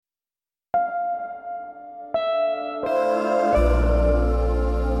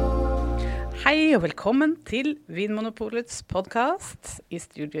Hei og velkommen til Vinmonopolets podcast. I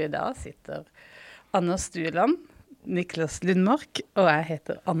studio I dag sitter Anders Stueland, Niklas Lundmark og jeg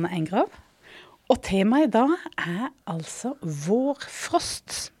heter Anne Engrav. Og temaet I dag altså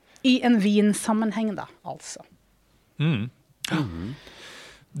Vårfrost. I en vinsammenheng da, altså.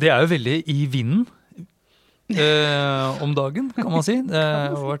 Det jo veldig I vinden om dagen, kan man si. Det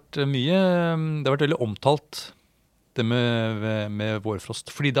har vært veldig omtalt det med vårfrost,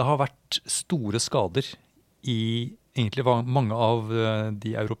 fordi det har vært store skader I egentlig mange av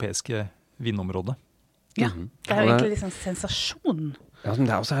de europeiske vindområdene. Ja, det jo egentlig liksom sensasjon. Ja, men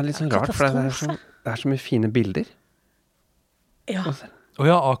det også litt sånn rart, for det så mye fine bilder. Ja.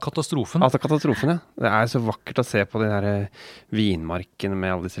 Av katastrofen. Altså katastrofen, ja. Det så vakkert å se på de der vinmarkene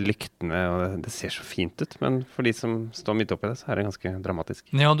med alle disse lyktene, og det ser så fint ut, men for de som står midt oppi det, så det ganske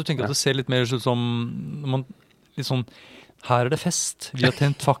dramatisk. Ja, du tenker at det ser litt mer ut som når man litt sånn, her det fest, vi har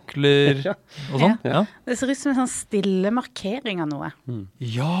tent fakler og sånn. Ja. Det ser ut som en sånn stille markering av noe.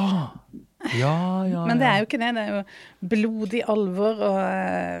 Ja. Men det jo ikke det, det jo blodig alvor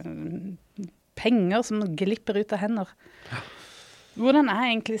og penger som glipper ut av hender. Hvordan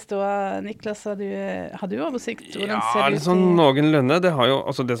egentlig ståa, Niklas? Har du oversikt? Hvordan ser det litt sånn noenlunde. Det har jo,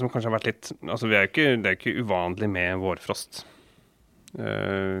 altså det som kanskje har vært litt, altså det ikke uvanlig med vårfrost.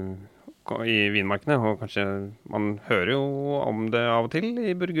 I vinmarkene, og kanskje man hører jo om det av og til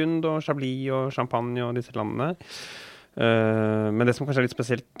I Burgund og Chablis og Champagne og disse landene. Men det som kanskje litt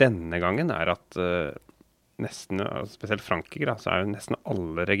spesielt denne gangen at nesten, spesielt Frankrike da, så jo nesten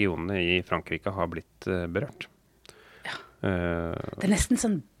alle regionene I Frankrike har blitt berørt. Ja. Det nesten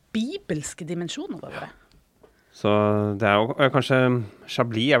sånn bibelske dimensjoner over det. Så det jo kanskje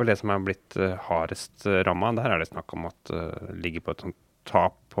Chablis vel det som blitt hardest rammet. Der det snakk om at ligger på et sånt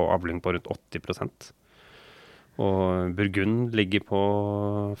tap på avling på rundt 80%. Og Burgund ligger på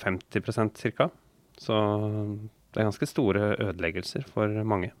 50% cirka. Så det ganske store ødeleggelser for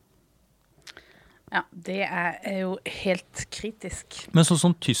mange. Ja, det jo helt kritisk. Men sånn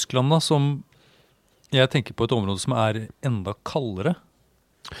som Tyskland da, som jeg tenker på et område som enda kaldere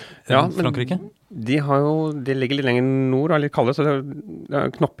enn Frankrike. De ligger litt lenger nord og litt kaldere, så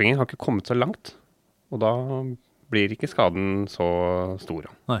knoppingen har ikke kommet så langt. Og da blir ikke skaden så stor.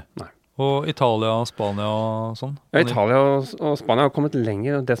 Nei. Og Italia og Spania og sånn? Ja, Italia og Spania har kommet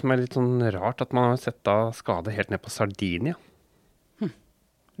lenger. Det som litt sånn rart, at man har sett da skade helt ned på Sardinia.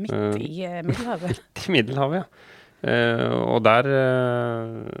 Midt I Middelhavet. Midt I Middelhavet, ja. Og der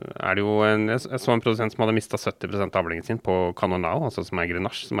det jo jeg så en produsent som hadde mistet 70% av avlingen sin på Canonau, altså som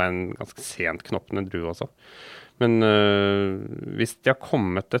Grenache, som en ganske sent knoppende drue også. Men hvis de har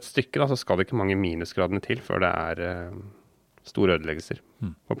kommet et stykke, da, så skal det ikke mange minusgradene til før det store ødeleggelser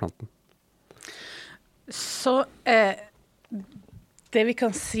på planten. Så det vi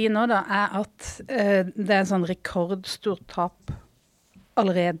kan si nå da, at det en sånn rekordstort tap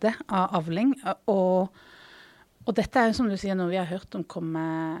allerede av avling, og dette jo som du sier noe vi har hørt om komme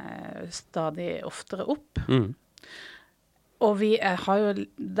stadig oftere opp. Og vi har jo,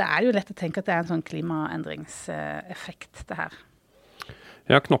 det jo lett å tenke at det en sånn klimaendringseffekt, det her.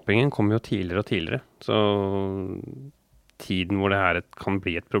 Ja, knoppingen kommer jo tidligere og tidligere, så tiden hvor det kan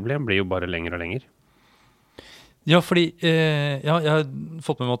bli et problem blir jo bare lenger og lenger. Ja, fordi jeg har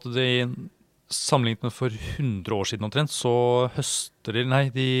fått med meg at det sammenlignet med for 100 år siden omtrent, så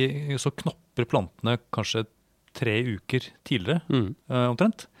så knopper plantene kanskje 3 uker tidligere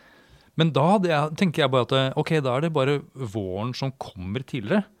omtrent. Men da tenker jeg bare at ok, da det bare våren som kommer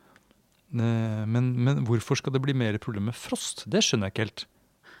tidligere. Men hvorfor skal det bli mer problem med frost? Det skjønner jeg ikke helt.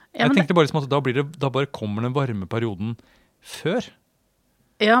 Jeg tenkte bare liksom at da bare kommer den varme perioden før.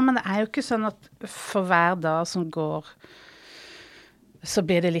 Ja, men det jo ikke sånn at for hver dag som går, så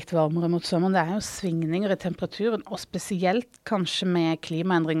blir det litt varmere mot sommeren. Det jo svingninger I temperaturen, og spesielt kanskje med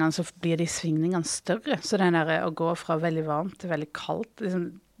klimaendringene så blir de svingningene større. Så det der å gå fra veldig varmt til veldig kaldt,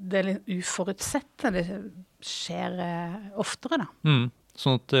 liksom, det litt uforutsett. Det skjer oftere da.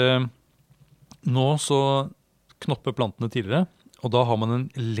 Sånn at nå så knopper plantene tidligere, og da har man en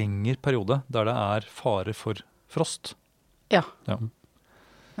lengre periode der det fare for frost. Ja.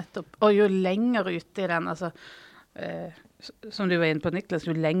 Nettopp. Og jo lenger ute I den, altså, som du var inne på, Niklas,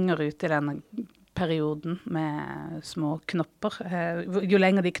 jo lenger ute I den perioden med små knopper, jo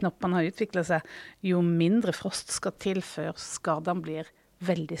lenger de knoppene har utviklet seg, jo mindre frost skal til før skadene blir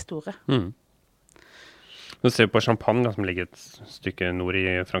veldig store. Nå ser vi på Champagne, da, som ligger et stykke nord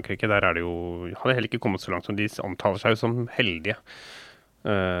I Frankrike. Der det jo, hadde heller ikke kommet så langt som de omtaler seg som heldige,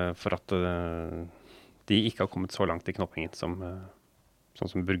 for at de ikke har kommet så langt I knoppingen, sånn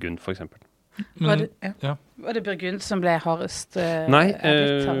som Burgund for eksempel. Var det Burgund som ble hardest? Nei,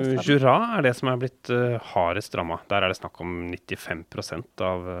 Jura det som blitt hardest rammet. Der det snakk om 95%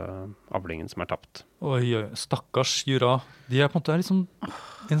 av avlingen som tapt. Oi, stakkars Jura. De på en måte liksom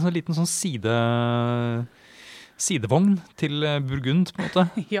en sånn liten sånn sidevogn til Burgund, på en måte.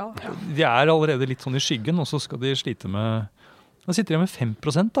 Ja. De allerede litt sånn i skyggen, og så skal de slite med... Da sitter de med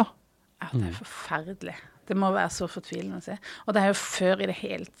 5%, da. Ja, det forferdelig. Det må være så fortvilende å se. Og det jo før i det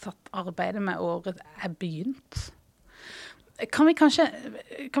hele tatt arbeidet med året begynt. Kan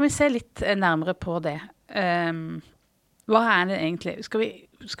vi se litt nærmere på det? Hva det egentlig?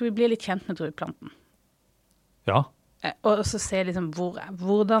 Skal vi bli litt kjent med drueplanten? Ja. Og så se liksom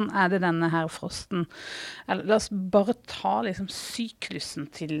hvordan det denne her frosten, eller la oss bare ta liksom syklusen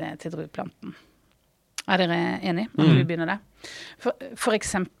til drueplanten. Dere enige? Om vi begynner der? For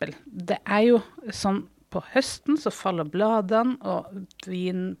eksempel, det jo sånn på høsten så faller bladene, og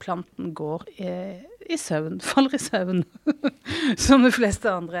vinplanten går i søvn, faller i søvn, som de fleste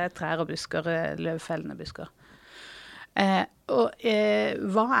andre trær og busker, løvfellende busker.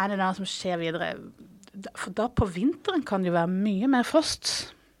 Hva det da som skjer videre? For da på vinteren kan det jo være mye mer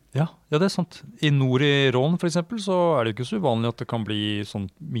frost. Ja, det sant. I nord i Rån for eksempel, så det jo ikke så uvanlig at det kan bli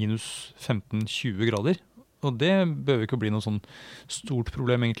sånn minus 15-20 grader. Og det bør jo ikke bli noe sånn stort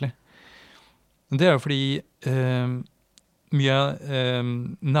problem egentlig. Men det jo fordi mye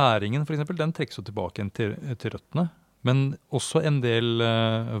næringen for eksempel, den trekkes jo tilbake igjen til røttene. Men også en del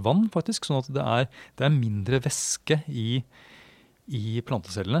vann faktisk, sånn at det mindre væske i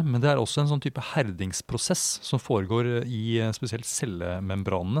plantecellene, men det også en sånn type herdingsprosess som foregår i spesielt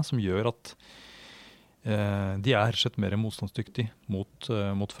cellemembranene, som gjør at de rett og slett mer motstandsdyktige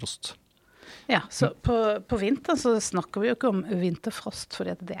mot frost. Ja, så på vinteren så snakker vi jo ikke om vinterfrost, for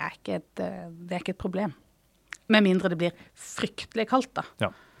det ikke et problem. Med mindre det blir fryktelig kaldt da.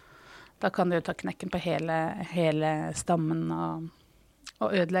 Ja. Da kan det jo ta knekken på hele stammen og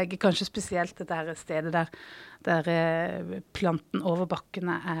ødelegge, kanskje spesielt det der stedet der planten over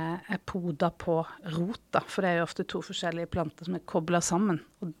bakkene poda på rota, for det jo ofte to forskjellige planter som koblet sammen,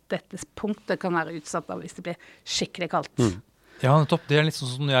 og dette punktet kan være utsatt da hvis det blir skikkelig kaldt. Ja, nettopp. Det litt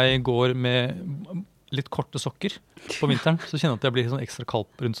sånn som når jeg går med litt korte sokker på vinteren, så kjenner jeg at jeg blir sånn ekstra kald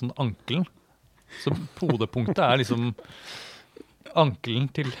rundt sånn ankelen. Så podepunktet liksom ankelen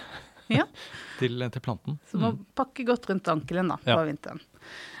til planten. Så må pakke godt rundt ankelen da, på vinteren.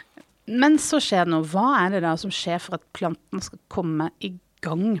 Men så skjer det noe. Hva det da som skjer for at planten skal komme i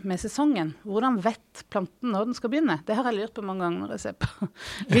gang med sesongen? Hvordan vet planten når den skal begynne? Det har jeg lurt på mange ganger når jeg ser på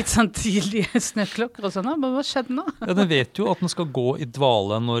litt sånn tidlige snøklokker og sånn. Men hva skjedde nå? Ja, den vet jo at den skal gå i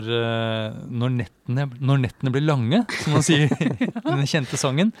dvale når nettene blir lange, som man sier i den kjente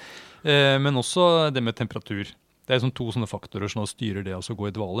sangen. Men også det med temperatur. Det sånn to sånne faktorer som styrer det å gå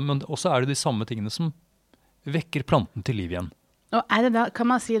i dvale, men også det de samme tingene som vekker planten til liv igjen. Og det da, kan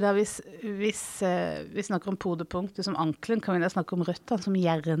man si da, hvis vi snakker om podepunktet som ankelen, kan vi da snakke om røttene som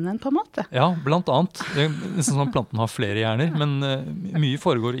hjernen på en måte? Ja, blant annet. Det nesten sånn at planten har flere hjerner, men mye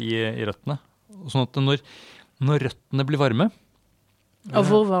foregår i røttene. Sånn at når røttene blir varme... Og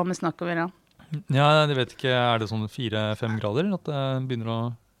hvor varme snakker vi da? Ja, jeg vet ikke, det sånn 4-5 grader at det begynner å...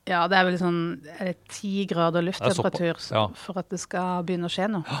 Ja, det vel sånn, det 10 grader lufttemperatur for at det skal begynne å skje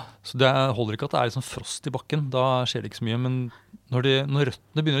noe? Ja, så det holder ikke at det liksom frost i bakken, da skjer det ikke så mye, men når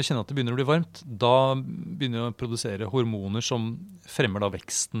røttene begynner å kjenne at det begynner å bli varmt, da begynner de å produsere hormoner som fremmer da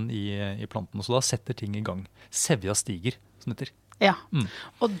veksten i planten, så da setter ting i gang. Sevja stiger, som det heter. Ja,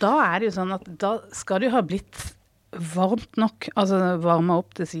 og da det jo sånn at da skal det jo ha blitt varmt nok, altså varme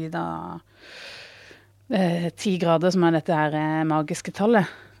opp til siden 10 grader, som dette her magiske tallet.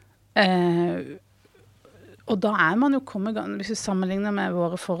 Og da man jo kommet, hvis vi sammenligner med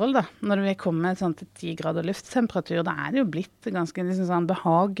våre forhold da, når vi kommet sånn til 10 grader lufttemperatur, da det jo blitt ganske liksom sånn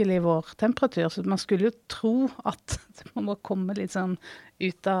behagelig vårtemperatur, så man skulle jo tro at man må komme litt sånn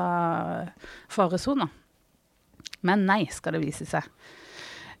ut av faresoner. Men nei, skal det vise seg.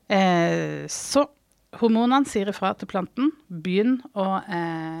 Så hormonene sier ifra til planten, begynn å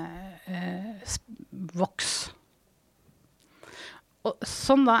vokse. Og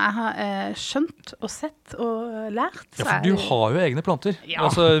sånn da jeg har skjønt og sett og lært. Ja, for du har jo egne planter,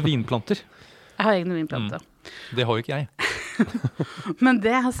 altså vinplanter. Jeg har egne vinplanter. Det har jo ikke jeg. Men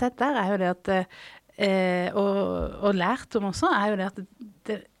det jeg har sett der jo det at, og lært om også, jo det at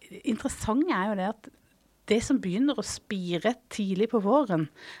det interessante jo det at det som begynner å spire tidlig på våren,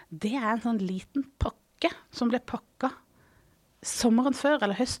 det en sånn liten pakke som ble pakket sommeren før,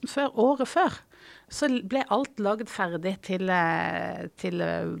 eller høsten før, året før. Så ble alt laget ferdig til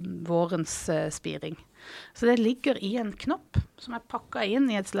vårens spiring. Så det ligger i en knopp som pakket inn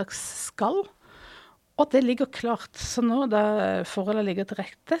i et slags skall, og det ligger klart. Så når da forholdet ligger til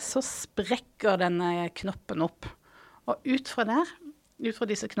rette, så sprekker denne knoppen opp. Og ut fra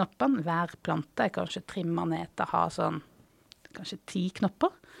disse knoppene, hver plante kanskje trimmet ned til å ha sånn, kanskje 10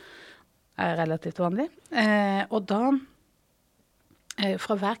 knopper, relativt vanlig. Og da,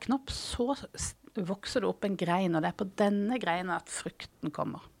 fra hver knopp, så vokser det opp en grein, og det på denne greinen at frukten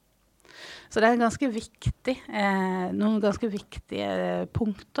kommer. Så det ganske viktig, noen ganske viktige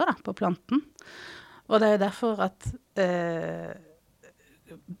punkter da, på planten. Og det jo derfor at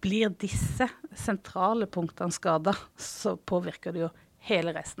blir disse sentrale punktene skadet, så påvirker det jo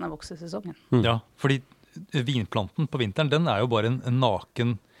hele resten av voksesesongen. Ja, fordi vinplanten på vinteren, den jo bare en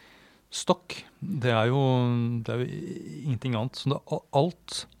naken stokk. Det jo ingenting annet. Så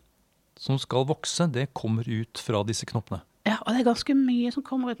alt som skal vokse, det kommer ut fra disse knoppene. Ja, og det ganske mye som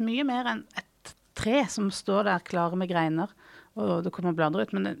kommer ut, mye mer enn et tre som står der klare med greiner, og det kommer blader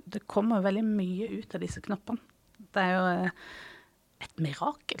ut, men det kommer veldig mye ut av disse knoppene. Det jo et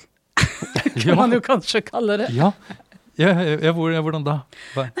mirakel, kan man jo kanskje kalle det. Ja, hvordan da?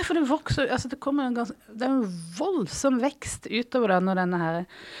 Nei, for det vokser, altså det en voldsom vekst utover det når denne her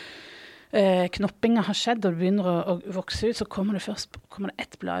knoppingen har skjedd og det begynner å vokse ut, så kommer det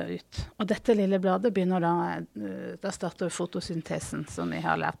ett blad ut. Og dette lille bladet begynner da starter fotosyntesen, som vi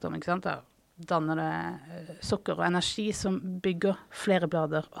har lært om, ikke sant? Da danner det sukker og energi som bygger flere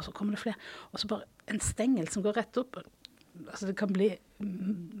blader, og så kommer det flere. Og så bare en stengel som går rett opp. Altså det kan bli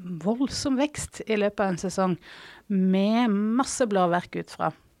voldsom vekst i løpet av en sesong med masse bladverk ut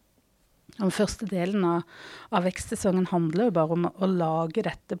fra. Den første delen av vekstsesongen handler jo bare om å lage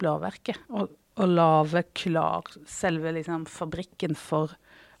dette bladverket og lage klar selve liksom, fabrikken for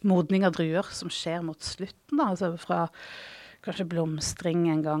modning av druer som skjer mot slutten da, altså fra kanskje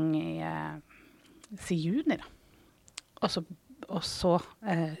blomstring en gang i juni da. Og så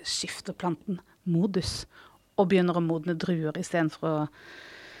skifter planten modus og begynner å modne druer i stedet for å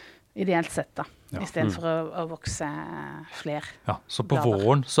ideelt sett da, i stedet for å vokse flere. Ja, så på blader.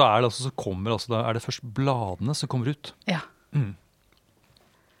 Våren så det altså, så kommer altså, da det først bladene som kommer ut. Ja.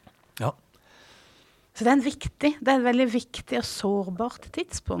 Ja. Så det et veldig viktig og sårbart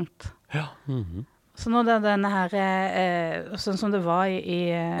tidspunkt. Ja. Så når denne her, sånn som det var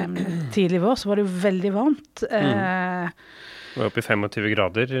i tidlig vår, så var det jo veldig varmt. Det var oppe i 25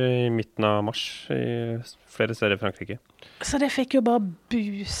 grader i midten av mars i flere steder i Frankrike. Så det fikk jo bare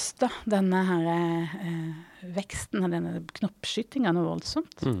boosta denne her veksten av denne knoppskytingen noe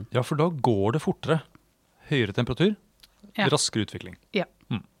voldsomt. Ja, for da går det fortere. Høyere temperatur, raskere utvikling. Ja.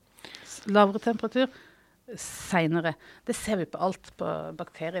 Lavere temperatur, senere. Det ser vi på alt på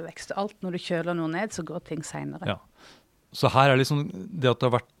bakterievekst. Alt når du kjøler noe ned, så går ting senere. Ja. Så her liksom, det at det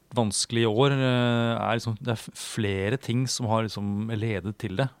har vært vanskelig i år, liksom, det flere ting som har liksom ledet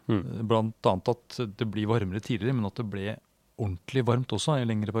til det. Blant annet at det blir varmere tidligere, men at det ble ordentlig varmt også i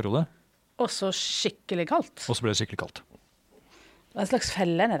en lengre periode. Og så skikkelig kaldt. Og så ble det skikkelig kaldt. Det en slags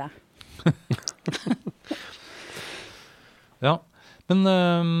felle det der. Ja, men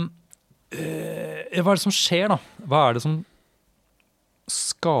hva det som skjer da? Hva det som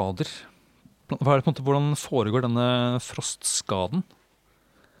skader? Hva det på en måte, hvordan foregår denne frostskaden?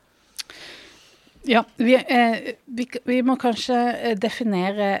 Ja, vi må kanskje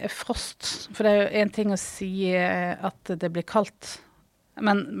definere frost, for det jo en ting å si at det blir kaldt,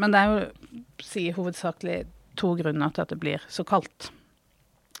 men det jo hovedsakelig 2 grunner til at det blir så kaldt.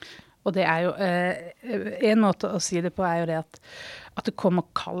 Og det jo, en måte å si det på jo det at det kommer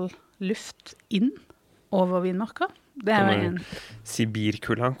kald luft inn over vindmarka. Det jo en...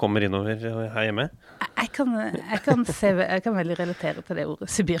 Sibirkulda kommer innover her hjemme? Jeg kan veldig relatere til det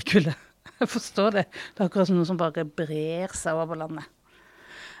ordet, Sibirkulda. Jeg forstår det. Det akkurat som noe som bare brer seg over landet.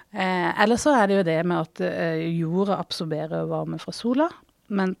 Eller så det jo det med at jorda absorberer varme fra sola,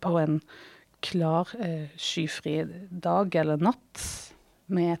 men på en klar skyfri dag eller natt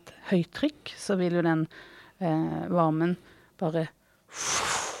med et høytrykk, så vil jo den varmen bare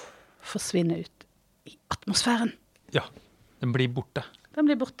forsvinne ut i atmosfæren. Ja, den blir borte. Den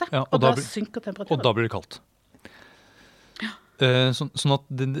blir borte, ja, og da synker temperaturen. Og da blir det kaldt. Sånn at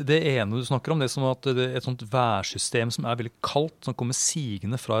det ene du snakker om, det som at det et sånt værsystem som veldig kaldt, som kommer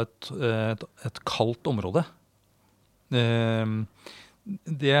sigende fra et kaldt område.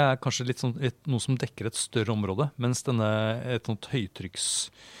 Det kanskje litt sånn, noe som dekker et større område, mens et sånt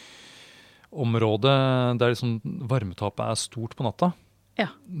høytrykksområde der liksom varmetapet stort på natta,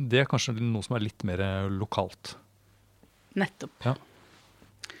 det kanskje noe som litt mer lokalt. Nettopp. Ja.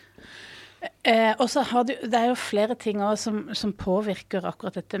 Og så det jo flere ting også som påvirker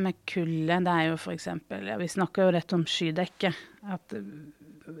akkurat dette med kulde. Det jo for eksempel, vi snakker jo dette om skydekke, at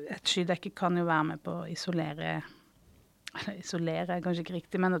et skydekke kan jo være med på å isolere er kanskje ikke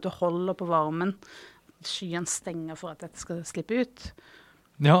riktig, men at du holder på varmen, skyen stenger for at dette skal slippe ut.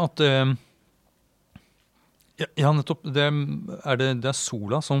 Ja, at ja, nettopp, det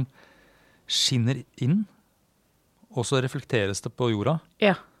sola som skinner inn, og så reflekteres det på jorda.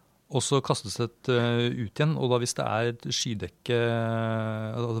 Ja. Og så kastes det ut igjen, og da hvis det et skydekke,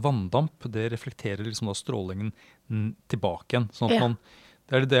 vanndamp, det reflekterer liksom da strålingen tilbake igjen. Sånn at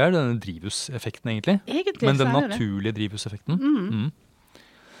det denne drivhuseffekten egentlig. Egentlig men den så naturlige drivhuseffekten.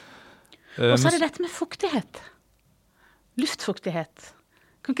 Og så det dette med fuktighet. Luftfuktighet.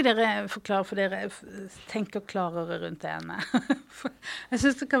 Kan ikke dere forklare, for dere tenker klarere rundt det enn jeg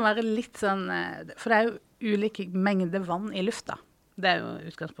synes det kan være litt sånn, for det jo ulike mengder vann i lufta. Det jo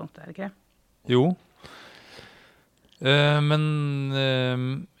utgangspunktet, det ikke det? Jo. Men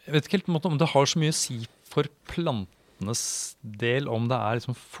jeg vet ikke helt om det har så mye å si for plantenes del om det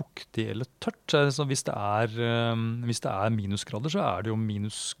liksom fuktig eller tørt. Så hvis det minusgrader, så det jo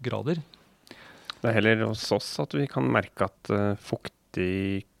minusgrader. Det heller hos oss at vi kan merke at når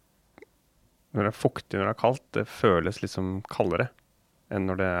det fuktig når det kaldt, det føles liksom kaldere enn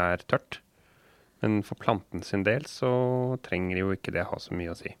når det tørt. Men for planten sin del så trenger jo ikke det ha så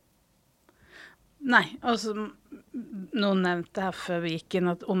mye å si. Nei, altså noen nevnte her før vi gikk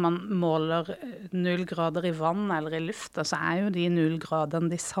inn at om man måler 0 grader i vann eller i lufta, så jo de 0 gradene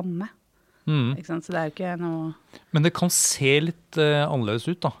de samme. Ikke sant? Så det jo ikke noe... Men det kan se litt annerledes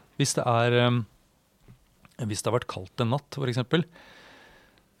ut da. Hvis det hvis det har vært kaldt en natt, for eksempel,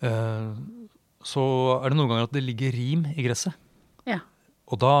 så det noen ganger at det ligger rim i gresset. Ja.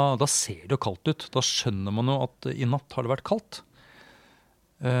 Og da ser det jo kaldt ut. Da skjønner man jo at i natt har det vært kaldt.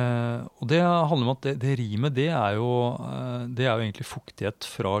 Og det handler om at det rimet, det jo egentlig fuktighet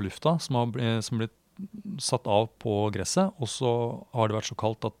fra lufta som blitt satt av på gresset, og så har det vært så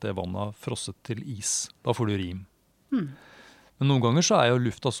kaldt at det vannet har frosset til is. Da får du rim. Men noen ganger så jo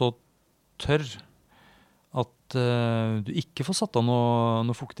lufta så tørr at du ikke får satt av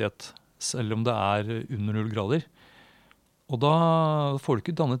noe fuktighet, selv om det under 0 grader. Og da får du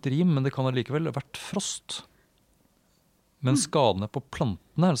ikke dannet rim, men det kan allikevel vært frost. Men skadene på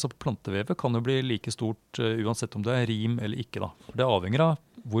plantene, altså på plantevevet, kan jo bli like stort uansett om det rim eller ikke. Da. For det avhenger av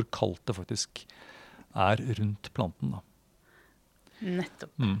hvor kaldt det faktisk rundt planten. Da.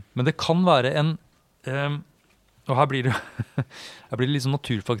 Nettopp. Men det kan være og her blir det litt sånn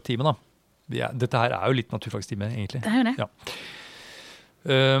naturfagtime da. Dette her jo litt naturfagstime egentlig. Det jo det. Ja.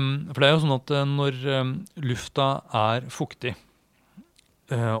 For det jo sånn at når lufta fuktig,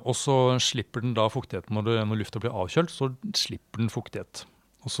 og så slipper den da fuktigheten når lufta blir avkjølt, så slipper den fuktighet.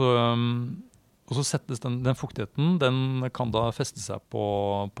 Og så settes den fuktigheten, den kan da feste seg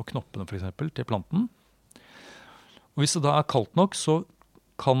på knoppene for eksempel, til planten. Og hvis det da kaldt nok, så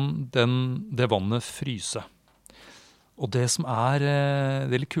kan det vannet fryse. Og det som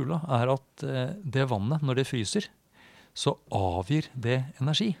det litt kule, at det vannet, når det fryser, så avgir det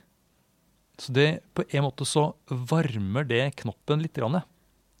energi. Så på en måte så varmer det knoppen litt grann,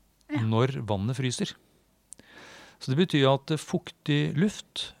 når vannet fryser. Så det betyr at fuktig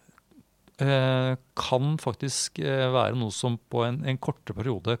luft kan faktisk være noe som på en kortere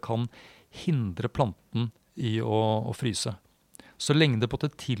periode kan hindre planten i å fryse. Så lenge det på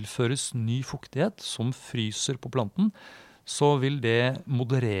det tilføres ny fuktighet som fryser på planten, så vil det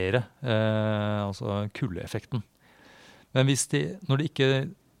moderere altså kuldeeffekten. Men når det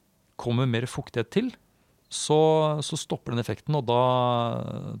ikke kommer mer fuktighet til, så stopper den effekten, og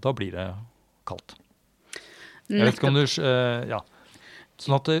da blir det kaldt. Jeg vet ikke om ja.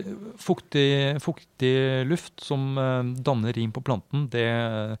 Sånn at fuktig luft som danner rim på planten,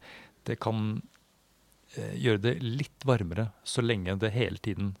 det kan gjøre det litt varmere så lenge det hele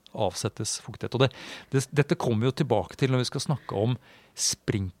tiden avsettes fuktighet. Og dette kommer vi jo tilbake til når vi skal snakke om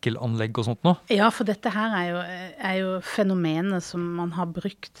sprinkelanlegg og sånt nå. Ja, for dette her er jo fenomenet som man har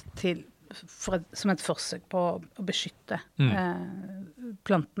brukt som et forsøk på å beskytte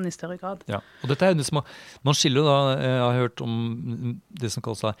planten i større grad. Ja, og dette jo det som man skiller da, jeg har hørt om det som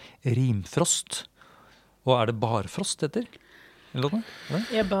kalles rimfrost, og det barfrost heter? Eller noe?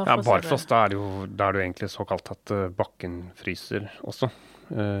 Ja, barfrost, da er det jo egentlig så kaldt at bakken fryser også.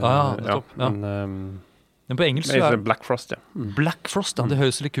 Nettopp. Ja. Men på engelsk så Black Frost, ja. Black Frost, det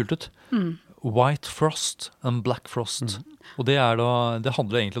høres litt kult ut. White Frost and Black Frost. Og det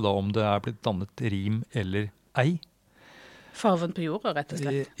handler egentlig da om det blitt dannet rim eller ei. Farven på jorda, rett og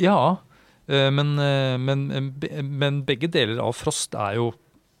slett. Ja, men begge deler av frost jo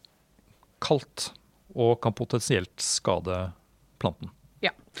kaldt og kan potensielt skade planten.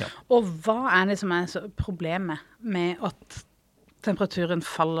 Ja. Og hva det som så problemet med at temperaturen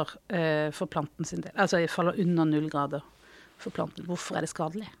faller for planten sin del? Altså faller under 0 grader for planten. Hvorfor det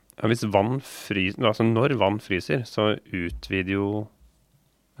skadelig? Ja, hvis vann fryser, altså når vann fryser, så utvider jo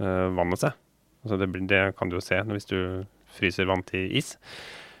vannet seg. Altså det kan du jo se hvis du fryser vann til is.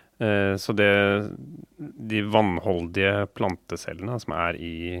 Så de vannholdige plantecellene som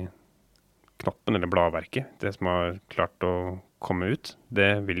i knoppen eller bladverket, det som har klart å komme ut,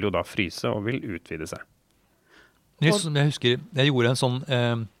 det vil jo da fryse og vil utvide seg. Jeg husker, jeg gjorde en sånn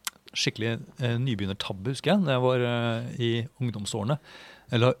skikkelig nybegynnertabbe, husker jeg, når jeg var i ungdomsårene.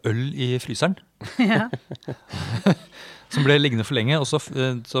 Jeg la øl i fryseren. Ja. Som ble liggende for lenge, og så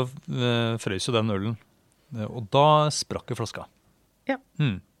frøs jo den ølen. Og da sprakk jo flaska. Ja.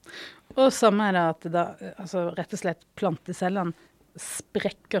 Og samme det at da, altså rett og slett plantecellene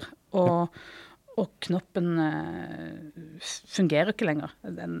sprekker, og knoppen fungerer ikke lenger.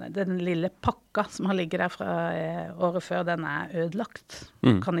 Den lille pakka som har ligget der fra året før, den ødelagt.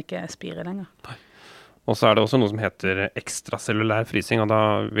 Kan ikke spire lenger. Og så det også noe som heter ekstracellulær frysing, og da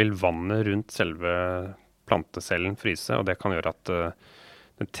vil vannet rundt selve plantecellen fryse, og det kan gjøre at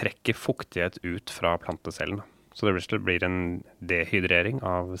den trekker fuktighet ut fra plantecellen. Så det blir en dehydrering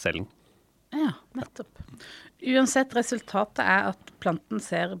av cellen. Ja, nettopp. Uansett, resultatet at planten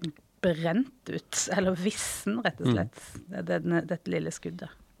ser brent ut, eller vissen rett og slett, dette lille skuddet.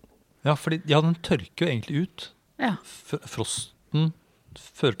 Ja, fordi den tørker jo egentlig ut. Ja. Frosten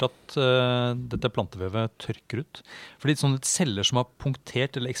fører til at dette plantevevet tørker ut. Fordi sånne celler som har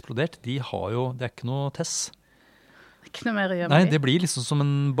punktert eller eksplodert, det ikke noe tess. Ikke noe mer å gjøre med Nei, det blir liksom som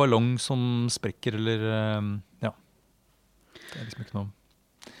en ballong som sprekker, eller ja. Det liksom ikke noe.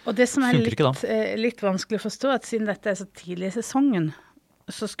 Og det som litt vanskelig å forstå, at siden dette så tidlig i sesongen,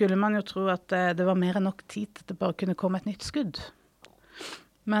 så skulle man jo tro at det var mer enn nok tid til at det bare kunne komme et nytt skudd.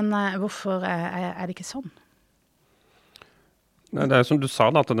 Men hvorfor det ikke sånn? Nei, det som du sa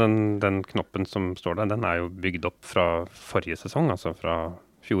da, at den knoppen som står der, den jo bygd opp fra forrige sesong, altså fra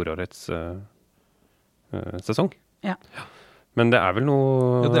fjorårets sesong. Ja. Men det vel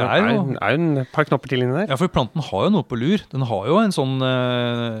noe, det jo en par knopper til inni der. Ja, for planten har jo noe på lur. Den har jo en sånn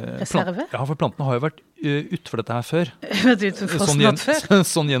reserve? Ja, for planten har jo vært utfor dette her før. Vært utfor frostnatt før?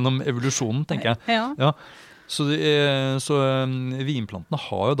 Sånn gjennom evolusjonen, tenker jeg. Ja. Så vinplantene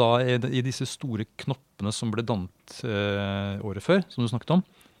har jo da, i disse store knoppene som ble dannet året før, som du snakket om,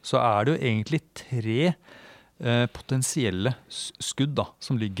 så det jo egentlig 3 potensielle skudd da,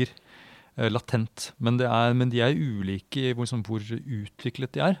 som ligger latent. Men de ulike i hvor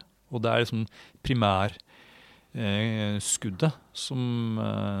utviklet de og det liksom primær skuddet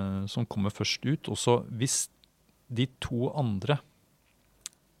som kommer først ut. Og så hvis de 2 andre,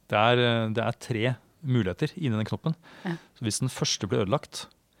 det 3 muligheter inni den knoppen. Ja. Så hvis den første blir ødelagt,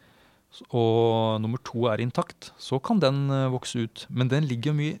 og nummer 2 intakt, så kan den vokse ut. Men den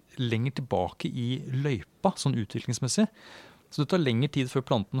ligger mye lenger tilbake i løypa, sånn utviklingsmessig. Så det tar lengre tid før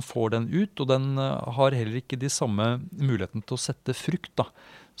planten får den ut, og den har heller ikke de samme mulighetene til å sette frukt da,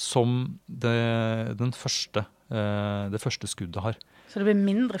 som det første skuddet har. Så det blir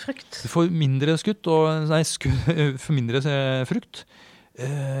mindre frukt? Du får mindre for mindre frukt.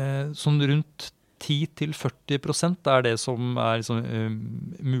 Sånn rundt 10-40% det som liksom,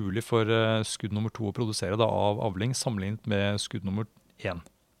 mulig for skudd nummer 2 å produsere da, av avling, sammenlignet med skudd nummer 1.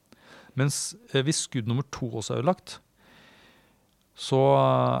 Mens hvis skudd nummer 2 også ødelagt, så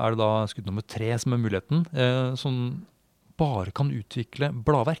det da skudd nummer 3 som muligheten, som bare kan utvikle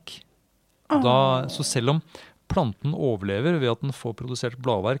bladverk. Så selv om planten overlever ved at den får produsert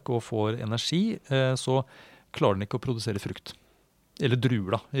bladverk og får energi, så klarer den ikke å produsere frukt. Eller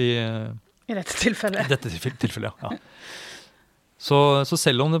druer da, i dette tilfellet. I dette tilfellet, ja. Så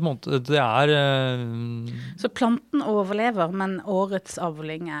selv om det Så planten overlever, men årets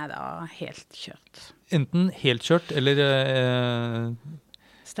avling da helt kjørt? Enten helt kjørt, eller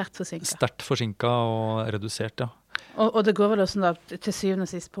sterkt forsinket og redusert, ja. Og det går vel også da, til syvende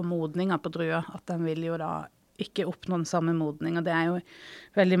og sist på modninga på drua, at den vil jo da ikke oppnå den samme modning, og det jo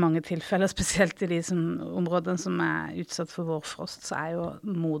veldig mange tilfeller, spesielt i de områdene som utsatt for vårfrost, så jo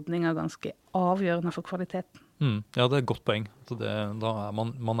modninga ganske avgjørende for kvaliteten. Ja, det et godt poeng. Så da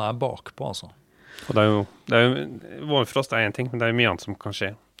man bakpå, altså. Og det jo vårfrost en ting, men det jo mye annet som kan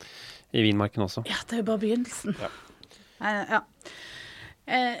skje i vinmarken også. Ja, det jo bare begynnelsen. Ja.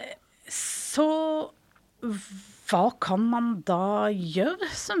 Så hva kan man da gjøre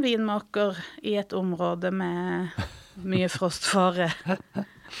som vinmaker i et område med mye frostfare?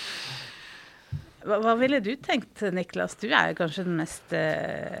 Hva ville du tenkt, Niklas? Du jo kanskje den mest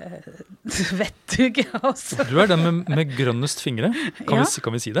vettuge av oss. Du den med grønnest fingre. Kan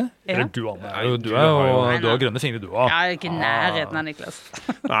vi si det? Ja. Eller du, Anne. Du har grønne fingre, du også. Jeg ikke nærheten av Niklas.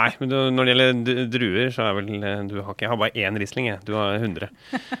 Nei, men når det gjelder druer, så vel jeg har bare 1 Riesling, jeg. Du har 100.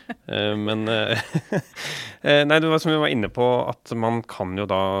 Men nei, det var som vi var inne på, at man kan jo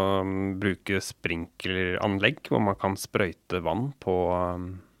da bruke sprinkleranlegg, hvor man kan sprøyte vann på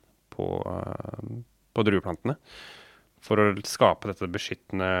drueplantene for å skape dette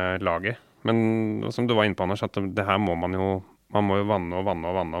beskyttende laget. Men som du var inne på, Anders, at det her må man må jo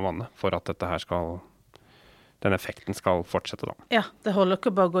vanne for at dette her den effekten skal fortsette da. Ja, det holder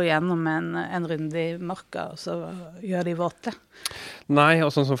ikke bare å gå gjennom en runde i marka, og så gjør de våte. Nei, og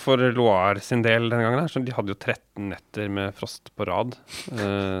sånn som for Loire sin del den gangen her, så de hadde jo 13 netter med frost på rad.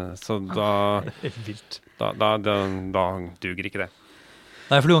 Så da duger ikke det.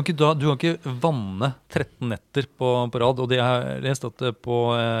 Nei, for du kan ikke vanne 13 netter på rad, og det har jeg lest at på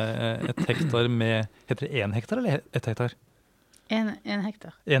et hektar med, heter det 1 hektar eller 1 hektar? 1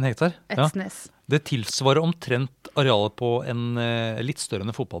 hektar. 1 hektar, ja. Et snes. Det tilsvarer omtrent arealet på en litt større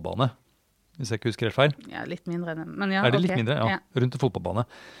enn fotballbane, hvis jeg ikke husker helt feil. Ja, litt mindre enn det. Men ja, det litt mindre? Ja, rundt en fotballbane.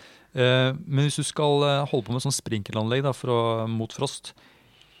 Men hvis du skal holde på med sånn sprinkelanlegg da, mot frost,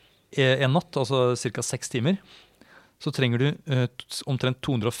 en natt, altså ca. 6 timer, så trenger du omtrent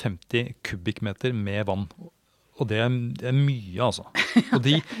 250 kubikkmeter med vann. Og det er mye, altså.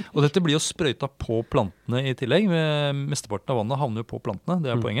 Og dette blir jo sprøyta på plantene i tillegg. Mesteparten av vannet havner jo på plantene,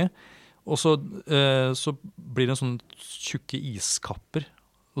 det poenget. Og så blir det en sånn tjukke iskapper.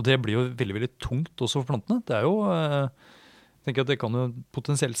 Og det blir jo veldig, veldig tungt også for plantene. Det jo, jeg tenker at det kan jo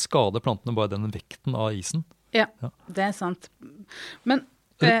potensielt skade plantene bare den vekten av isen. Ja. Det sant. Men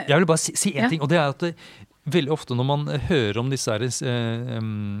jeg vil bare si en ting, og det at veldig ofte når man hører om disse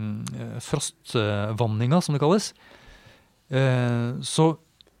frostvanninga, som det kalles, så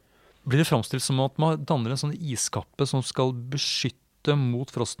blir det fremstilt som at man danner en sånn iskappe som skal beskytte mot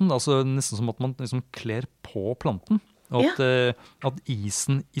frosten, altså nesten som at man liksom kler på planten, og at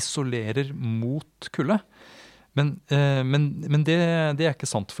isen isolerer mot kulde. Men det ikke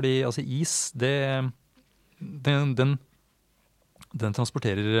sant, fordi altså, is, den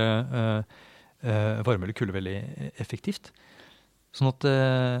transporterer varme eller kulde veldig effektivt. Sånn at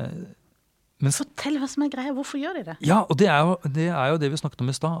men fortell hva som greia, hvorfor gjør de det? Ja, og det jo det vi snakket om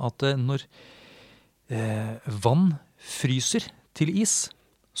i sted, at når vann fryser til is,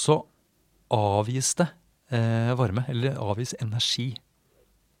 så avgis det varme, eller avgis energi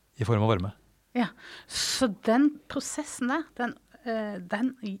i form av varme. Ja, så den prosessen der,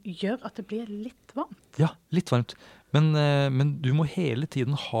 den gjør at det blir litt varmt? Ja, litt varmt. Men du må hele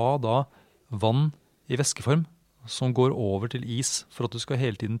tiden ha da vann i væskeform som går over til is for at du skal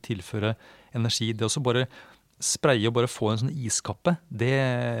hele tiden tilføre energi. Det å bare spraye og bare få en sånn iskappe, det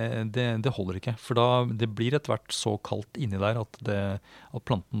holder ikke. For det blir etter hvert så kaldt inni der at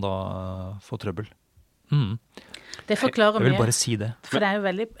planten da får trøbbel. Det forklarer mye. Jeg vil bare si det. For det jo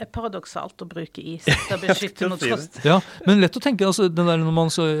veldig paradoksalt å bruke is til å beskytte mot frost. Ja, men lett å tenke, altså, den der når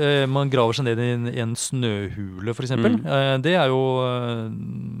man graver seg ned i en snøhule, for eksempel, det jo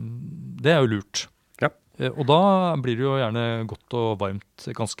lurt. Ja. Og da blir det jo gjerne godt og varmt,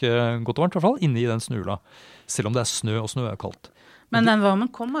 ganske godt og varmt i hvert fall, inne i den snøhula. Selv om det snø, og snø kaldt. Men den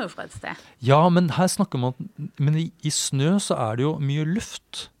varmen kommer jo fra et sted. Ja, men her snakker man, men i snø så det jo mye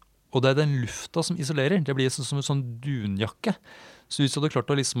luft. Og det den lufta som isolerer. Det blir som en sånn dunjakke. Så hvis du hadde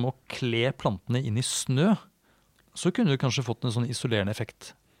klart å kle plantene inn i snø, så kunne du kanskje fått en sånn isolerende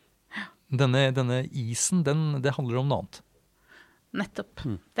effekt. Denne isen, det handler om noe annet. Nettopp.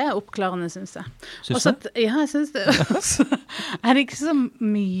 Det oppklarende, synes jeg. Syns du? Ja, jeg synes det. Det ikke så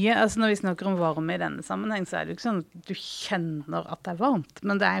mye, altså når vi snakker om varme i denne sammenheng, så det jo ikke sånn at du kjenner at det varmt.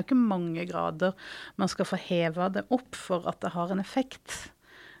 Men det jo ikke mange grader man skal få heve det opp for at det har en effekt.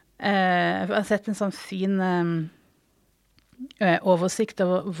 Jeg har sett en sånn fin oversikt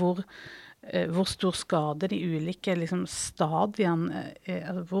over hvor stor skade de ulike liksom, stadiene,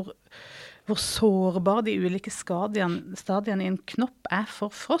 hvor sårbare de ulike stadiene i en knopp for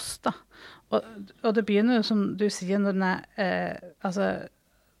frost. Da. Og det begynner jo, som du sier, når den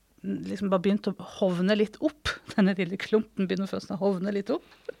liksom bare begynt å hovne litt opp. Denne lille klumpen begynner først å hovne litt opp.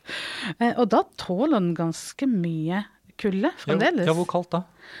 Og da tåler den ganske mye kulde fremdeles. Ja, hvor kaldt da?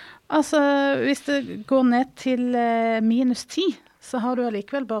 Altså, hvis det går ned til -10, så har du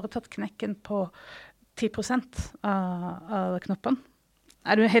allikevel bare tatt knekken på 10% av knoppen.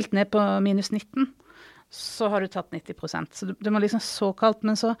 Du helt ned på -19, så har du tatt 90%. Så det må liksom så kaldt,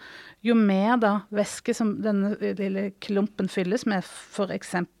 men så jo mer da væske som denne lille klumpen fylles med, for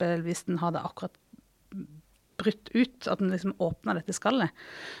eksempel hvis den har det akkurat sprutt ut, at den liksom åpner dette skallet,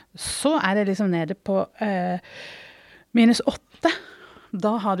 så det liksom nede på -8.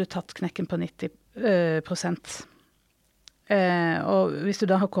 Da har du tatt knekken på 90%. Og hvis du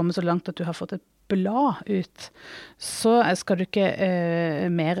da har kommet så langt at du har fått et blad ut, så skal du ikke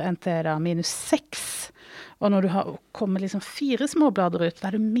mer enn til da -6. Og når du har kommet liksom 4 småblader ut, da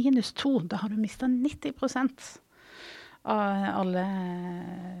du -2. Da har du mistet 90% av alle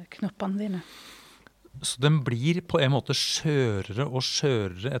knoppene dine. Så den blir på en måte skjørere og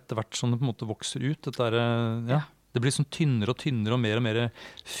skjørere etter hvert som den på en måte vokser ut. Det blir sånn tynnere og tynnere og mer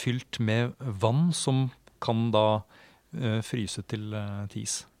fylt med vann som kan da fryse til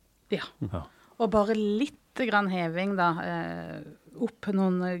is. Ja. Og bare litt grann heving da, opp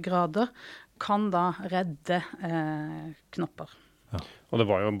noen grader, kan da redde knopper. Ja. Og det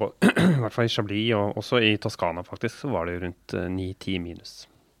var jo, i hvert fall i Chablis og også i Toskana faktisk, så var det rundt 9-10 minus.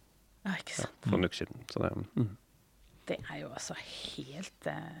 Ja, ikke sant. For noen uker siden. Så det jo altså helt,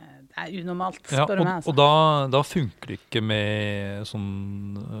 det unormalt, ja, spør du meg. Altså. Og da funker det ikke med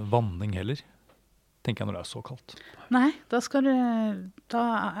sånn vanning heller, tenker jeg når det så kaldt. Nei, da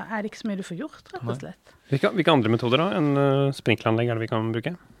det ikke så mye du får gjort, rett og slett. Hvilke andre metoder da enn sprinkleranlegg det vi kan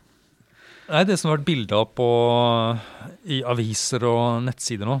bruke? Nei, det som har vært bildet av i aviser og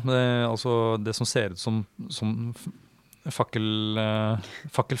nettsider nå, altså det som ser ut som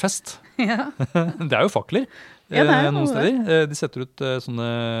fakkelfest. Ja. Det jo fakler noen steder. De setter ut sånne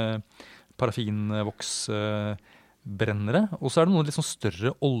parafinvoksbrennere, og så det noen litt sånn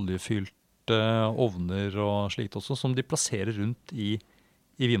større oljefylte ovner og slikt også, som de plasserer rundt i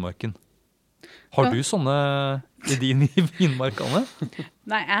vinmarken. Har du sånne i din vinmark, Anne?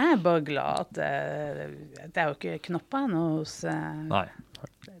 Nei, jeg bare glad at det jo ikke knopper hos... Nei.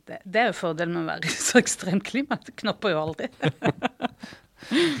 Det jo fordelen med å være så ekstremt klima. Det knopper jo aldri.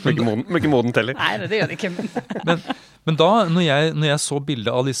 Ikke moden teller. Nei, det gjør det ikke. Men da, når jeg så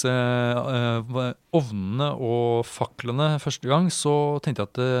bildet av disse ovnene og faklene første gang, så tenkte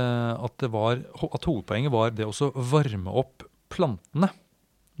jeg at hovedpoenget var det å varme opp plantene.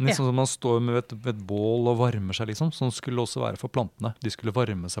 Liksom som man står med et bål og varmer seg, liksom. Sånn skulle det også være for plantene. De skulle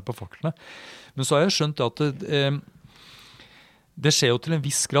varme seg på faklene. Men så har jeg skjønt at det skjer jo til en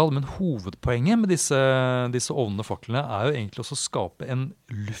viss grad, men hovedpoenget med disse ovnene og faklene jo egentlig også å skape en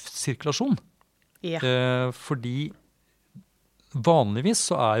luftsirkulasjon. Ja. Fordi vanligvis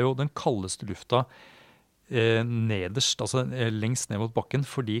så jo den kaldeste lufta nederst, altså lengst ned mot bakken,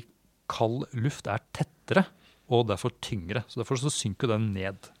 fordi kald luft tettere og derfor tyngre. Så derfor så synker den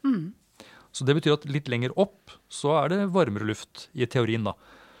ned. Så det betyr at litt lenger opp så det varmere luft i teorien da.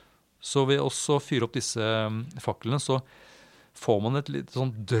 Så ved også fyre opp disse faklene så får man et litt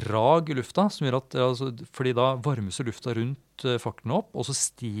sånn drag i lufta, som gjør at, fordi da varmes lufta rundt faklene opp, og så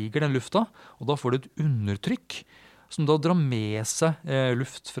stiger den lufta, og da får du et undertrykk, som da drar med seg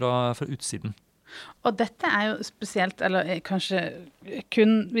luft fra utsiden. Og dette jo spesielt, eller kanskje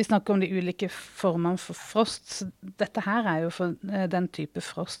kun, vi snakker om de ulike formene for frost, dette her jo for den type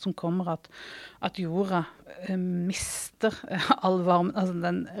frost som kommer at jorda mister all varmen, altså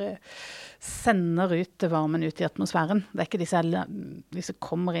den sender ut varmen ut i atmosfæren. Det ikke disse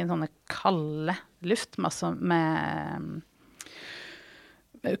kommer inn sånne kalde luftmasser med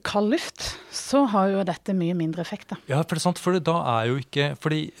kald luft, så har jo dette mye mindre effekt da. Ja, for det sant, for da jo ikke,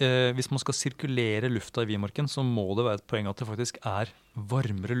 fordi hvis man skal sirkulere lufta i vinmarken, så må det være et poeng at det faktisk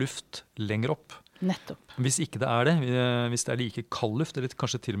varmere luft lenger opp. Nettopp. Hvis ikke det det, hvis det like kald luft, eller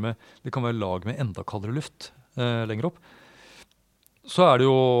kanskje til og med, det kan være lag med enda kaldere luft lenger opp, så har det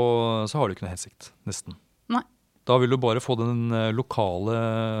jo ikke noe hensikt, nesten. Nei. Da vil du bare få den lokale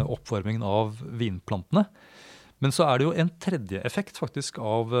oppvarmingen av vinplantene. Men så det jo en tredje effekt faktisk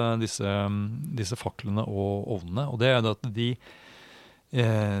av disse faklene og ovnene, og det at de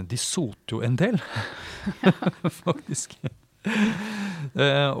soter jo en del, faktisk.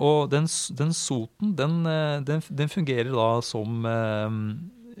 Og den soten, den fungerer da som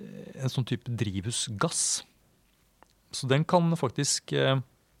en sånn type drivhusgass. Så den kan faktisk,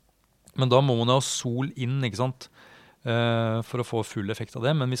 men da må man ha sol inn, ikke sant, for å få full effekt av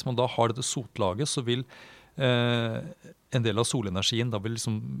det. Men hvis man da har dette sotlaget, så vil en del av solenergien da vil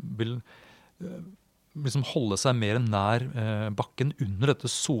holde seg mer nær bakken under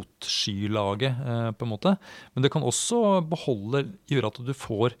dette sotskylaget på en måte. Men det kan også gjøre at du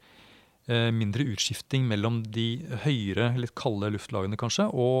får mindre utskifting mellom de høyere, litt kalde luftlagene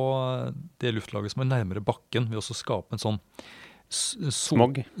kanskje, og det luftlaget som nærmere bakken, vil også skape en sånn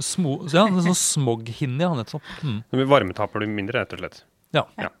smog. Ja, en sånn smoghinne, ja, nettopp. Når varmetaper du mindre, rett og slett. Ja.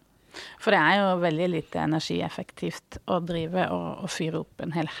 For det jo veldig lite energieffektivt å drive og fyre opp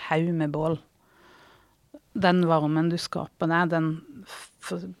en hel haug med bål. den varmen du skaper der, den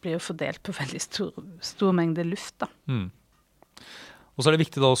blir jo fordelt på veldig stor mengde luft da. Og så er det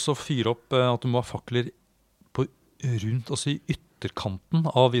viktig da også å fyre opp at du må ha fakler på rundt, altså i ytterkanten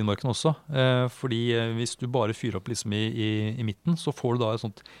av vinmarken også. Fordi hvis du bare fyrer opp liksom i midten, så får du da et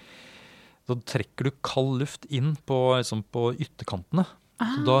sånt, da trekker du kald luft inn på, liksom på ytterkantene.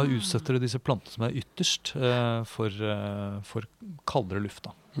 Så da utsetter du disse plantene som er ytterst for kaldere luft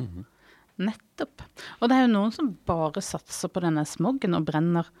da. Nettopp. Og det er jo noen som bare satser på denne smoggen og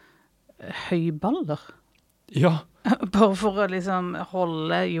brenner høyballer. Ja. Bare for å liksom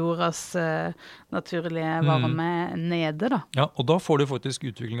holde jordas naturlige varme nede da. Ja, og da får du faktisk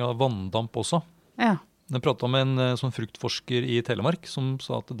utvikling av vanndamp også. Ja. Jeg pratet med en sånn fruktforsker i Telemark som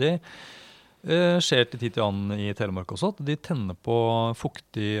sa at det skjer til tid til annen i Telemark også, at de tenner på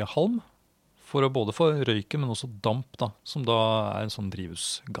fuktig halm for å både få røyken, men også damp da, som da er en sånn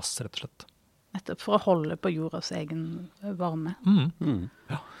drivhusgass rett og slett. Nettopp for å holde på jordas egen varme.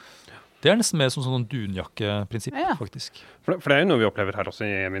 Ja. Det er nesten mer som sånn dunjakkeprinsipp, faktisk. For det er jo noe vi opplever her også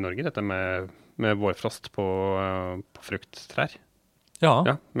i Norge, dette med vårfrost på frukttrær. Ja.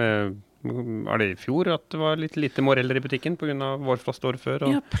 Er det i fjor at det var litt lite moreller i butikken på grunn av vårfrost året før?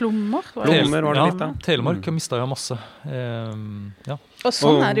 Ja, plommer. Plommer var det litt da. Telemark mistet jo masse. Ja. Og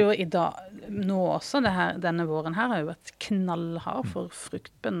sånn er det jo i dag. Nå også, denne våren her har jo vært knallhard for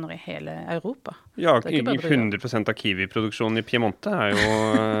fruktbønder i hele Europa. Ja, 100% av kiwi-produksjonen i Piemonte er jo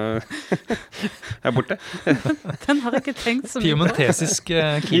er borte. Den har jeg ikke tenkt så mye på. Piemontesisk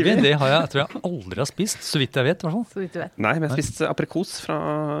kiwi, det tror jeg aldri har spist, så vidt jeg vet i hvert fall. Så vidt du vet. Nei, men jeg har spist aprikos fra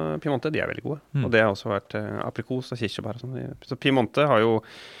Piemonte, de er veldig gode. Og det har også vært aprikos og kirsebær og sånn. Så Piemonte har jo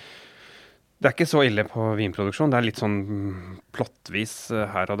det er ikke så ille på vinproduksjon. Det er litt sånn plottvis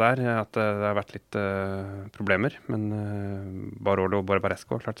her og der at det har vært litt problemer. Men Barolo og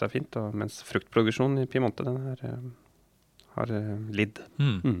Barbaresco har klart seg fint, mens fruktproduksjonen i Piemonte den har lidd.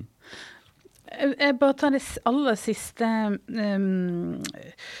 Jeg bare tar det aller siste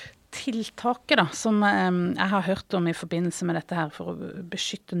tiltaket da, som jeg har hørt om i forbindelse med dette her, for å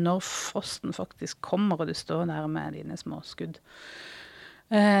beskytte når frosten faktisk kommer, og du står der med dine små skudd.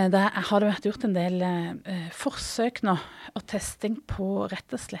 Der har det vært gjort en del forsøk nå, og testing på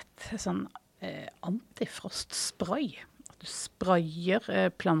rett og slett sånn antifrostspray. At du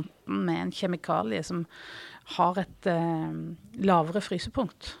sprayer planten med en kjemikalie som har et lavere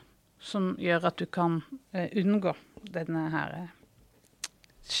frysepunkt, som gjør at du kan unngå denne her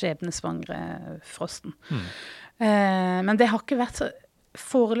skjebnesvangre frosten. Men det har ikke vært så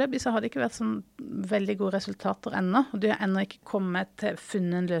foreløpig så har det ikke vært sånn veldig gode resultater ennå, og det har ennå ikke kommet til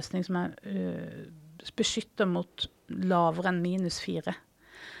funnet en løsning som beskytter mot lavere enn -4.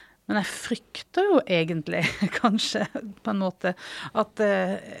 Men jeg frykter jo egentlig, kanskje, på en måte, at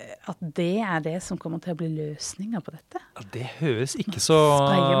det er det som kommer til å bli løsninger på dette. Ja, det høres ikke så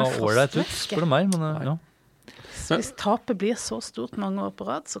ålreit ut, spør du meg, men ja. Hvis tapet blir så stort mange år på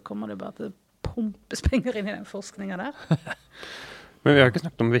rad, så kommer det bare til å pumpes penger inn i den forskningen der. Men vi har ikke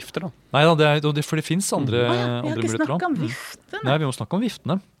snakket om vifter da. Nei da, for det finnes andre muligheter. Vi har ikke snakket om viftene. Nei, vi må snakke om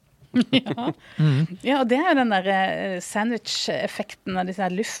viftene. Ja, og det er jo den der sandwich-effekten av disse her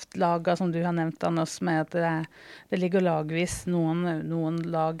luftlager som du har nevnt, Anders, med at det ligger lagvis, noen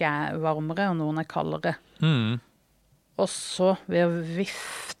lag er varmere og noen er kaldere. Og så ved å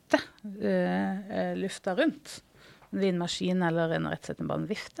vifte lufta rundt, en vindmaskin eller rett og slett bare en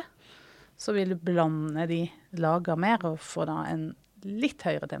vifte, så vil du blande de lager mer og få da en litt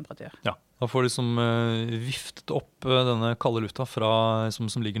høyere temperatur. Ja, da får du liksom viftet opp denne kalde lufta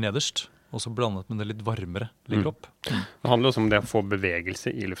som ligger nederst, og så blandet med det litt varmere ligger opp. Det handler også om det å få bevegelse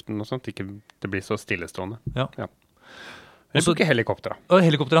i luften og sånt, ikke det blir så stillestående. Ja. Vi bruker helikopter.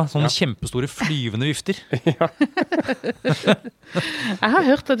 Helikopter, sånne kjempestore flyvende vifter. Ja. Jeg har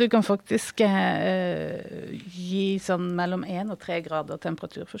hørt at du kan faktisk gi sånn mellom 1 og 3 grader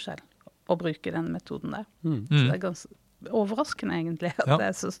temperaturforskjell og bruke den metoden der. Så det er ganske overraskende egentlig at det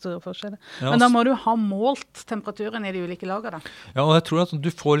er så store forskjeller. Men da må du ha målt temperaturen i de ulike lager da. Ja, og jeg tror at du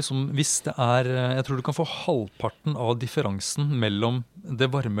får liksom, jeg tror du kan få halvparten av differansen mellom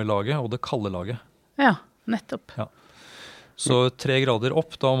det varme laget og det kalde laget. Ja, nettopp. Ja. Så 3 grader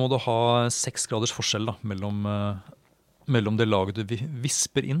opp, da må du ha 6 graders forskjell da, mellom det laget du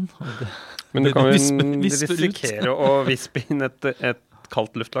visper inn. Men du kan jo risikere å vispe inn et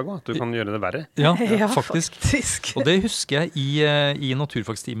kaldt luftlag også, at du kan gjøre det verre. Ja, faktisk. Og det husker jeg i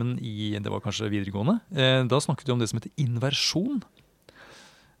naturfagstimen det var kanskje videregående. Da snakket vi om det som heter inversjon.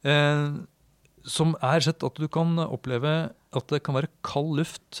 Som sett at du kan oppleve at det kan være kald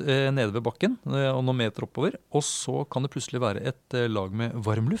luft nede ved bakken, og noen meter oppover, og så kan det plutselig være et lag med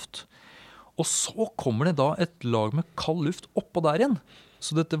varm luft. Og så kommer det da et lag med kald luft oppå der igjen.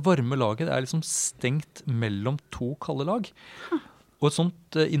 Så dette varme laget er liksom stengt mellom to kalde lag. Og et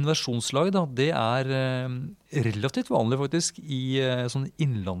sånt inversjonslag, da, det er relativt vanlig faktisk i sånn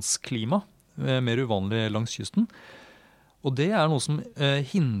innlandsklima, mer uvanlig langs kysten. Og det er noe som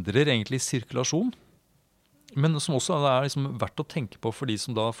hindrer egentlig sirkulasjon, men som også er liksom verdt å tenke på for de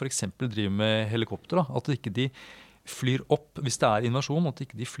som da for eksempel driver med helikopter, da, at ikke de flyr opp, hvis det er invasjon, at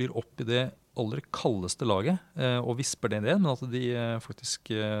ikke de flyr opp i det aller kaldeste laget og visper det ned, men at de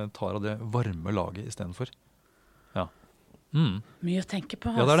faktisk tar av det varme laget i stedet for. Ja. Mye å tenke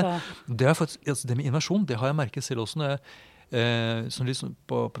på, ja, altså. Det er faktisk, altså, det med invasjon, det har jeg merket selv også når jeg sånn liksom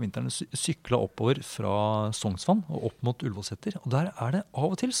på vinteren sykla oppover fra Sognsvann og opp mot Ullevålseter. Og der er det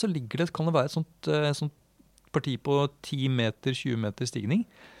av og til så kan det være et sånt parti på 10 meter, 20 meter stigning,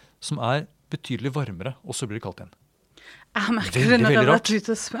 som er betydelig varmere, og så blir det kaldt igjen. Jeg merker det når du har vært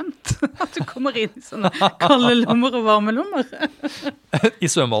ute og svømt, at du kommer inn i sånne kalde lommer og varme lommer. I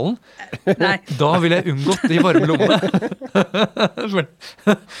svømmehallen? Nei. Da vil jeg unngått de varme lommene.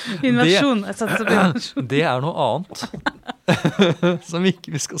 Invasjon, jeg satser på invasjon. Det er noe annet, som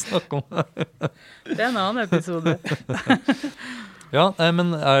ikke vi skal snakke om. Det er en annen episode. Ja,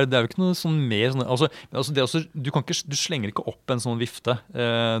 men det er jo ikke noe sånn mer sånn, altså det også, du slenger ikke opp en sånn vifte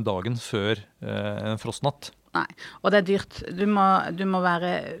dagen før en frostnatt. Nei, og det er dyrt. Du må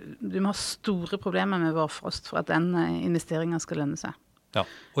ha store problemer med vårfrost for at den investeringen skal lønne seg. Ja,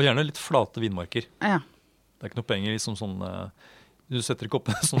 og gjerne litt flate vindmarker. Ja. Det er ikke noe penger liksom sånn, du setter ikke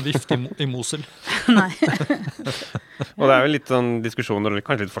opp en sånn vifte i Mosel. Nei. Og det er jo litt sånn diskusjoner, og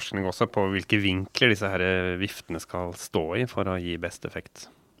kanskje litt forskning også, på hvilke vinkler disse her viftene skal stå i for å gi best effekt.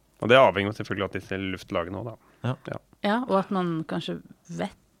 Og det avhenger selvfølgelig av disse luftlagene også, da. Ja, og at man kanskje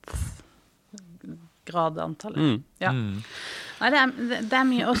vet gradantallet. Ja. Nei, det er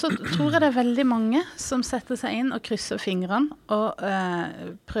mye. Og så tror jeg det er veldig mange som setter seg inn og krysser fingrene og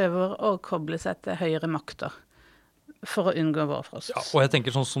prøver å koble seg til høyere makter for å unngå vårfrost. Ja, og jeg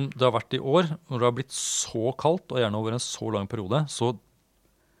tenker sånn som det har vært i år, når det har blitt så kaldt, og gjerne over en så lang periode, så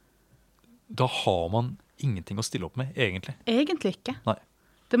da har man ingenting å stille opp med, egentlig. Egentlig ikke. Nei.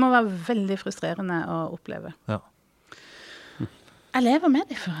 Det må være veldig frustrerende å oppleve. Ja. Jeg lever med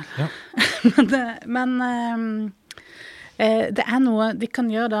det for han. Ja. men det er noe de kan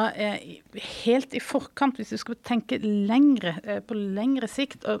gjøre da helt i forkant, hvis du skal tenke på lengre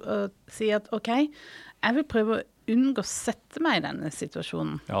sikt og si at ok, jeg vil prøve å unngå å sette meg i denne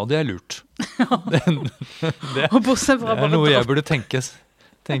situasjonen. Ja, det er lurt. det er noe jeg burde tenke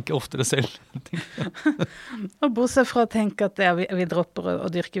oftere selv. Og bortsett fra å tenke at vi dropper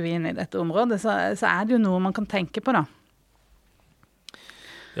å dyrke vin i dette området, så er det jo noe man kan tenke på da.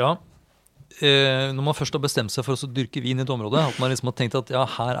 Ja, når man først har bestemt seg for å dyrke vin i et område, at man liksom har tenkt at ja,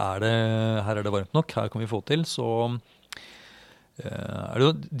 her er det varmt nok, her kan vi få til, så er det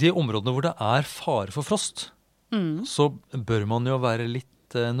jo de områdene hvor det er fare for frost, så bør man jo være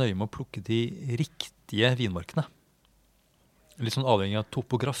litt nøye med å plukke de riktige vinmarkene. Litt sånn avhengig av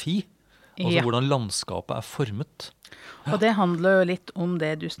topografi, altså hvordan landskapet er formet. Og det handler jo litt om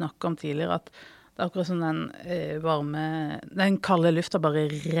det du snakket om tidligere, at det er akkurat som den kalde lufta bare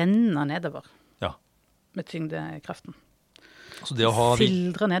renner nedover. Ja. Med tyngdekraften. Så det å ha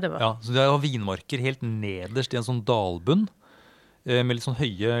sildrer nedover. Ja, så det å ha vinmarker helt nederst i en sånn dalbunn, med litt sånn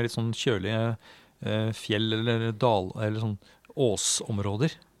høye, litt sånn kjølige fjell eller sånn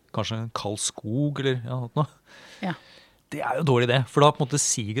åsområder, kanskje en kald skog eller noe. Ja. Det er jo dårlig det, for da på en måte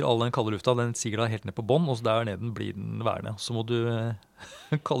siger all den kalde lufta, den siger da helt ned på bånd, og så der neden blir den værende. Så må du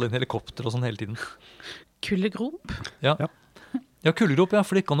kalle inn helikopter og sånn hele tiden. Kuldegrop? Ja, kuldegrop, ja,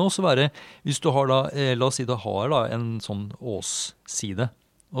 for det kan jo også være, hvis du har da, la oss si du har da en sånn åsside,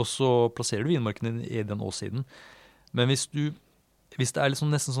 og så plasserer du vinmarken i den åssiden. Men hvis det er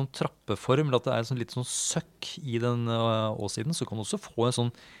liksom nesten sånn trappeform, eller at det er litt sånn søkk i den åssiden, så kan du også få en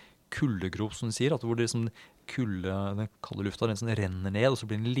sånn kuldegrop, som du sier, at hvor det liksom den kalde lufta den sånn renner ned, og så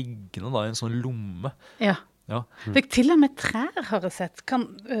blir den liggende da i en sånn lomme. Ja. Det til og med trær har jeg sett, kan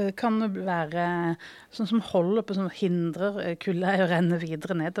det være sånn som holder på, som hindrer kulda i å renne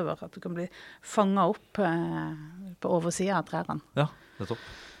videre nedover, at det kan bli fanget opp på oversiden av trærne. Ja, det er topp.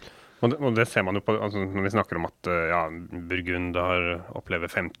 Og det ser man jo på, altså når vi snakker om at Burgund har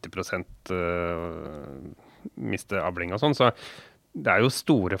opplevet 50% miste avling og sånn, så det er jo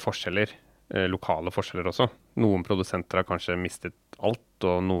store forskjeller, lokale forskjeller også. Noen produsenter har kanskje mistet alt,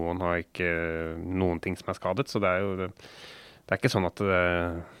 og noen har ikke noen ting som er skadet, så det er ikke sånn at det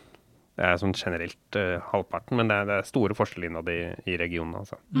er sånn generelt halvparten, men det er store forskjeller innad i regionen,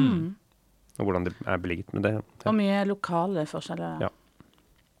 altså. Og hvordan det er beligget med det. Ja. Og mye lokale forskjeller.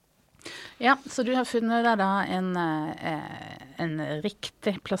 Ja, så du har funnet deg da en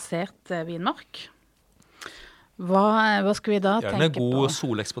riktig plassert vinmark. Hva skal vi da tenke på? Gjerne god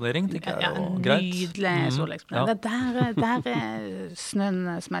soleksponering, tenker jeg. Ja, greit. nydelig soleksponering. Ja. Det er der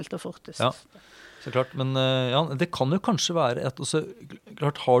snøen smelter fortest. Ja, så klart. Men ja, det kan jo kanskje være at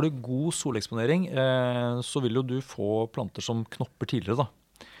klart, har du god soleksponering, så vil jo du få planter som knopper tidligere, da.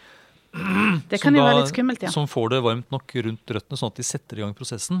 Det kan jo være litt skummelt, ja. Som får det varmt nok rundt røttene, sånn at de setter i gang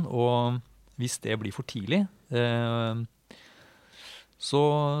prosessen. Og hvis det blir for tidlig,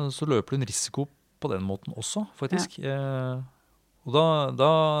 så løper du en risiko på den måten også, faktisk. Ja. Og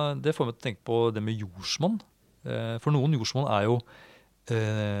det får meg til å tenke på det med jordsmonn. For noen jordsmonn er jo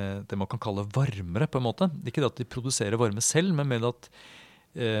det man kan kalle varmere, på en måte. Ikke det at de produserer varme selv, men mer at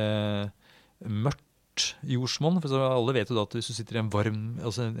mørkt jordsmonn, for alle vet jo da at hvis du sitter i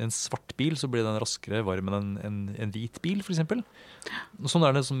en svart bil, så blir den raskere varm enn en hvit bil, for eksempel. Sånn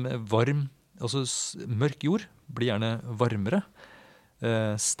er det som mørk jord blir gjerne varmere.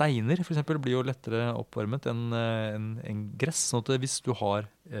 Steiner for eksempel blir jo lettere oppvarmet enn gress, sånn at hvis du har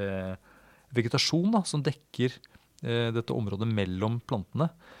vegetasjon da, som dekker dette området mellom plantene,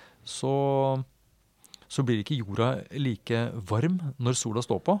 så blir ikke jorda like varm når sola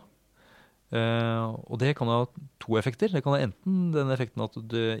står på. Og det kan ha to effekter. Det kan ha enten den effekten at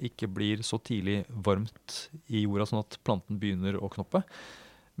det ikke blir så tidlig varmt i jorda, sånn at planten begynner å knoppe.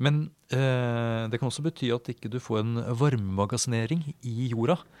 Men det kan også bety at ikke du får en varmemagasinering i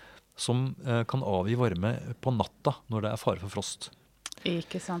jorda som kan avgi varme på natta når det er fare for frost.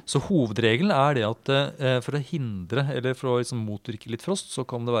 Ikke sant. Så hovedregelen er det at for å hindre, eller for å liksom motvirke litt frost, så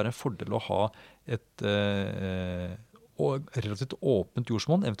kan det være en fordel å ha et relativt åpent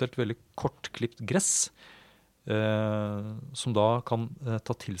jordsmonn, eventuelt veldig kortklipt gress, som da kan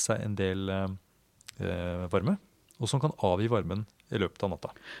ta til seg en del varme, og som kan avgi varmen i løpet av natta.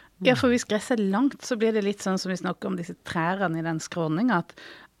 Ja, for hvis gresset er langt, så blir det litt sånn som vi snakker om disse trærne i den skråningen, at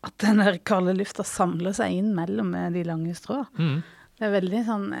den der kalde lufta samler seg inn mellom de lange strå. Det er veldig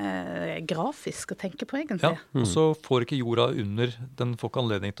sånn grafisk å tenke på, egentlig. Ja, og så får ikke jorda under, den får ikke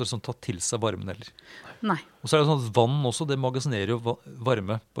anledning til å ta til seg varmen heller. Nei. Og så er det sånn at vann også, det magasinerer jo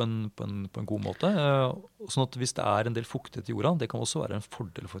varme på en god måte. Sånn at hvis det er en del fuktighet i jorda, det kan også være en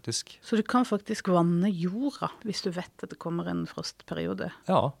fordel faktisk. Så du kan faktisk vanne jorda hvis du vet at det kommer en frostperiode.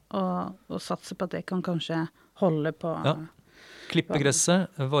 Ja. Og satse på at det kan kanskje holde på... Ja. Klippe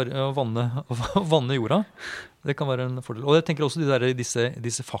gresset og vanne jorda. Det kan være en fordel. Og jeg tenker også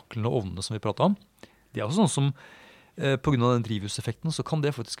disse faklene og ovnene som vi pratet om. De er også sånn som på grunn av den drivhuseffekten så kan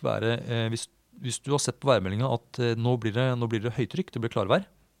det faktisk være, hvis du har sett på værmeldingen at nå blir det høytrykk, det blir klarvær.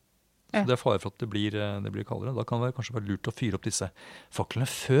 Så det er fare for at det blir kaldere. Da kan det kanskje være lurt å fyre opp disse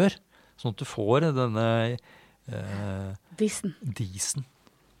faklene før, sånn at du får denne disen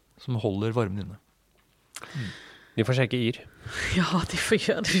som holder varmen inne. De får sjekke yr. Ja, de får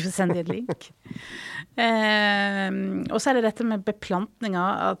gjøre det. Du får sende et link. Og så er det dette med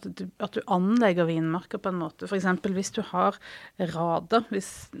beplantninger, at du anlegger vinmarker på en måte. For eksempel hvis du har rader,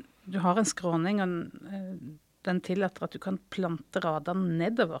 hvis du har en skråning, og den tillater at du kan plante rader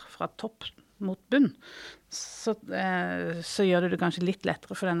nedover fra topp mot bunn, så gjør det kanskje litt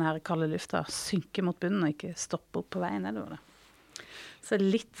lettere for denne her kalde lufta å synke mot bunnen og ikke stoppe opp på veien nedover det. Så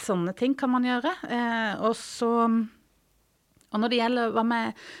litt sånne ting kan man gjøre. Og når det gjelder hva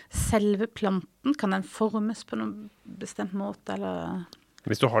med selve planten, kan den formes på noen bestemt måte, eller?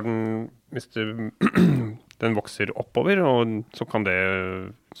 Hvis den vokser oppover, og så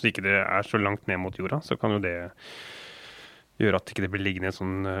ikke det er så langt ned mot jorda, så kan jo det gjøre at ikke det blir liggende i en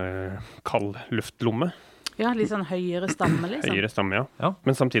sånn kald luftlomme. Ja, litt sånn høyere stamme, liksom. Høyere stamme, ja.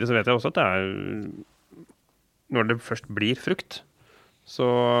 Men samtidig så vet jeg også at det når det først blir frukt, så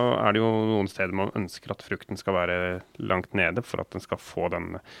er det jo noen steder man ønsker at frukten skal være langt nede for at den skal få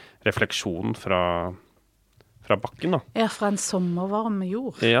den refleksjonen fra bakken, da. Ja, fra en sommervarm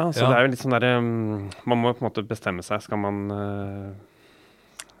jord. Ja, så det er jo litt sånn der, man må på en måte bestemme seg, skal man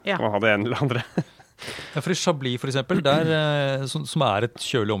ha det ene eller andre? Ja, for i Chablis for eksempel, der, som er et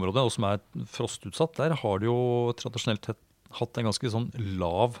kjølig område, og som er frostutsatt, der har de jo tradisjonelt hatt en ganske sånn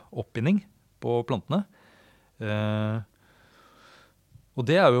lav oppbinding på plantene. Og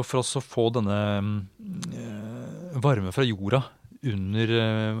det er jo for oss å få denne varme fra jorda under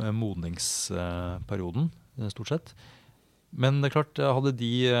modningsperioden, stort sett. Men det er klart, hadde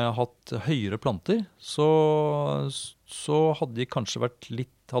de hatt høyere planter, så hadde kanskje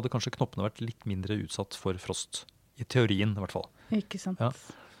knoppene vært litt mindre utsatt for frost. I teorien, i hvert fall. Ikke sant. Ja.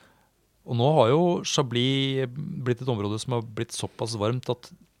 Og nå har jo Chablis blitt et område som har blitt såpass varmt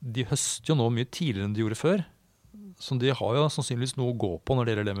at de høster jo nå mye tidligere enn de gjorde før. Så de har jo sannsynligvis noe å gå på når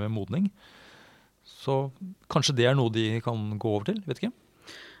det gjelder det med modning. Så kanskje det noe de kan gå over til, vet ikke.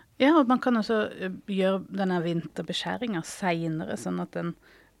 Ja, og man kan også gjøre denne vinterbeskjæringen senere, sånn at den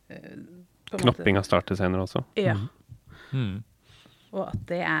Knoppinga starter senere også. Ja. Og at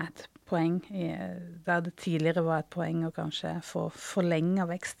det et poeng, der det tidligere var et poeng å kanskje få forlenget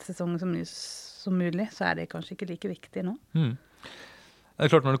vekstsesongen så mye som mulig, så det kanskje ikke like viktig nå. Det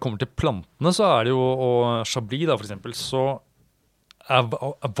klart når det kommer til plantene, så det jo, og Chablis da for eksempel, så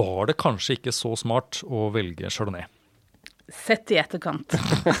var det kanskje ikke så smart å velge Chardonnay. Sett i etterkant.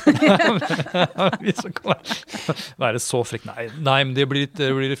 Vi skal være så frekk. Nei, men det blir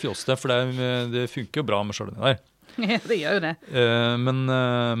litt fjåste, for det funker jo bra med Chardonnay der. Ja, det gjør jo det.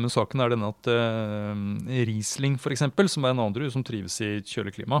 Men saken denne at Riesling for eksempel, som en annen drue som trives i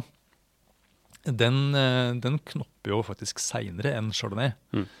kjøleklima, den knopper jo faktisk senere enn Chardonnay.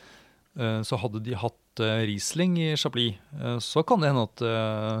 Så hadde de hatt Riesling i Chablis, så kan det hende at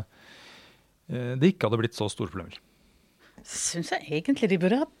det ikke hadde blitt så store problemer. Synes jeg egentlig de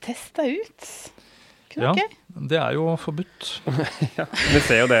burde ha testet ut. Ja, det jo forbudt. Ja, vi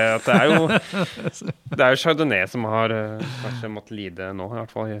ser jo det at det jo Chardonnay som har kanskje måttet lide nå, i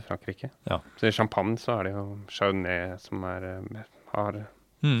hvert fall i Frankrike. Ja. Så i Champagne så det jo Chardonnay som har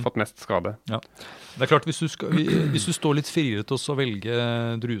fått mest skade. Ja. Det klart, hvis du står litt friere til å velge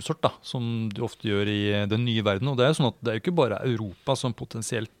druesort, da, som du ofte gjør i den nye verden, og det jo sånn at det jo ikke bare Europa som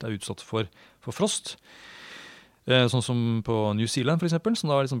potensielt utsatt for frost. Sånn som på New Zealand for eksempel, som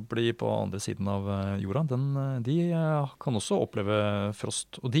da liksom blir på andre siden av jorda, de kan også oppleve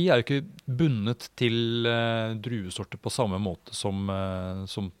frost. Og de jo ikke bundet til druesorter på samme måte som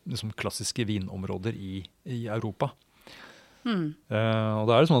liksom klassiske vinområder i Europa. Og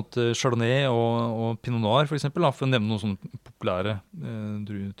det jo sånn at Chardonnay og Pinot Noir for eksempel, for å nevne noen sånne populære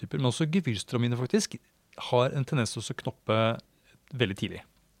druetyper, men også Gewürztraminer faktisk, har en tendens til å knoppe veldig tidlig.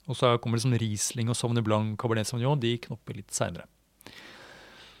 Og så kommer det som Riesling og Sauvignon Blanc, Cabernet Sauvignon, de knopper litt senere.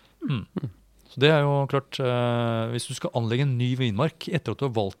 Så det jo klart, hvis du skal anlegge en ny vinmark etter at du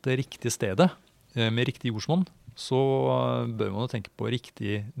har valgt det riktige stedet, med riktig jordsmonn, så bør man jo tenke på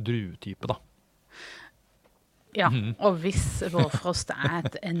riktig druetype da. Ja, og hvis vårfrost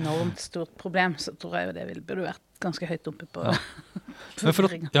et enormt stort problem, så tror jeg jo det burde vært ganske høyt oppe på men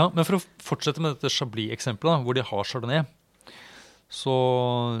for å fortsette med dette Chablis-eksempelet, hvor de har Chardonnay, så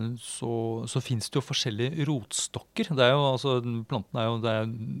finnes det jo forskjellige rotstokker. Det jo, altså, planten jo, det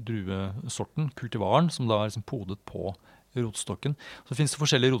druesorten, kultivaren, som da liksom podet på rotstokken. Så finnes det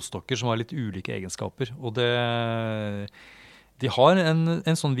forskjellige rotstokker som har litt ulike egenskaper, og de har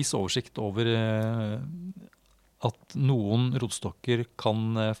en sånn viss oversikt over at noen rotstokker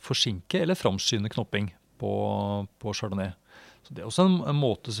kan forsinke eller framskynde knopping på Chardonnay. Så det også en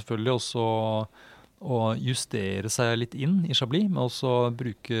måte selvfølgelig også å justere seg litt inn i Chablis, men også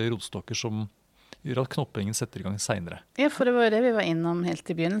bruke rotstokker som gjør at knoppingen setter i gang senere. Ja, for det var jo det vi var innom helt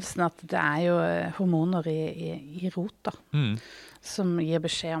i begynnelsen, at det jo hormoner i rot da, som gir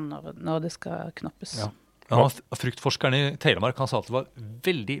beskjed om når det skal knoppes. Ja, fruktforskeren i Telemark, han sa at det var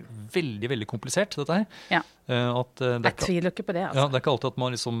veldig, veldig, veldig komplisert, dette her. Ja, jeg tviler ikke på det. Altså. Ja, det ikke alltid at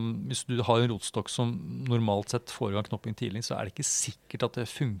man liksom, hvis du har en rotstokk som normalt sett får i gang knopping tidlig, så det ikke sikkert at det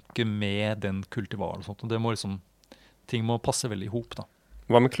funker med den kultivaren og sånt. Og det må liksom, ting må passe veldig i hop da.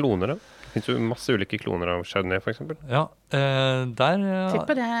 Hva med kloner da? Finnes det masse ulike kloner av Chardonnay for eksempel? Ja,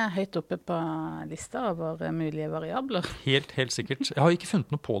 tipper det høyt oppe på lista over mulige variabler. Helt sikkert. Jeg har ikke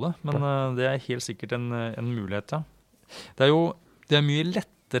funnet noe på det, men det helt sikkert en mulighet, ja. Det mye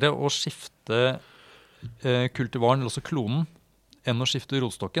lettere å skifte kultivaren, eller også klonen, enn å skifte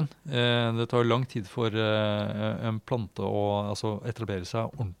rotstokken. Det tar lang tid for en plante å etablere seg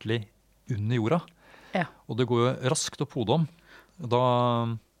ordentlig under jorda. Ja. Og det går jo raskt å pode om.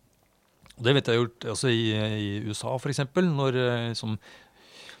 Det vet jeg gjort altså i USA for eksempel, når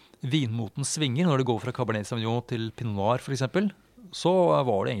vinmoten svinger, når det går fra Cabernet Sauvignon til Pinot Noir for eksempel, så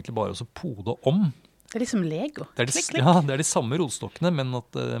var det egentlig bare å pode om. Det liksom Lego. Klikk. Ja, det de samme rotstokkene, men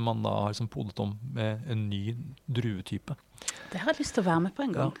at man da har podet om med en ny druetype. Det har jeg lyst til å være med på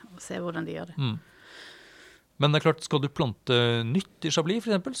en gang, og se hvordan de gjør det. Men det klart, skal du plante nytt i Chablis for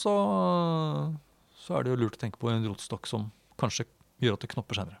eksempel, så det jo lurt å tenke på en rotstokk som kanskje gjør at det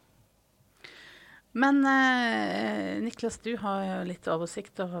knopper senere. Men Niklas, du har jo litt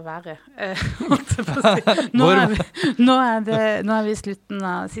oversikt over været. Nå vi i slutten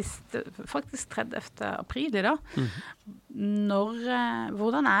av faktisk 30. april i dag.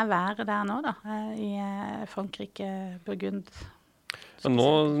 Hvordan været der nå da, i Frankrike, Burgund?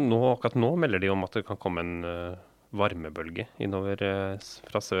 Akkurat nå melder de om at det kan komme varmebølge innover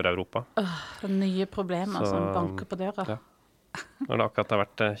fra Sør-Europa. Nye problemer som banker på døra. Ja. Når det akkurat har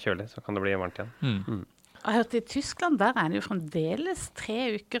vært kjølig, så kan det bli varmt igjen. Jeg har hørt I Tyskland, der det jo fremdeles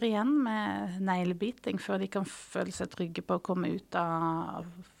 3 uker igjen med neglebiting før de kan føle seg trygge på å komme ut av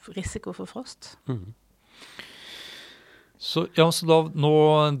risiko for frost. Så da, nå,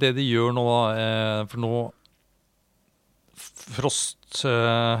 det de gjør nå, for nå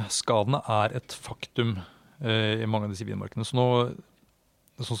frostskadene et faktum I mange av disse vinmarkene. Så nå,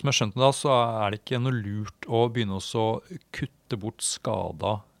 sånn som jeg skjønte da, så det ikke noe lurt å begynne å kutte bort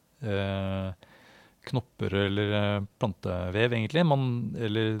skada knopper eller plantevev egentlig,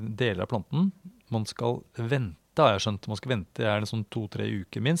 eller deler av planten. Man skal vente, har jeg skjønt. Man skal vente det sånn 2-3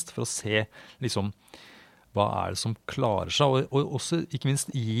 uker minst, for å se liksom, hva det som klarer seg, og også ikke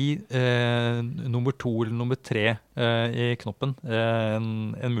minst gi nummer 2 eller nummer 3 I knoppen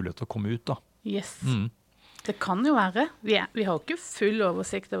en mulighet til å komme ut da. Yes. Det kan jo være. Vi har jo ikke full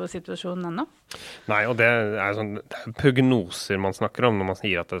oversikt over situasjonen ennå. Nei, og det sånn, det prognoser man snakker om når man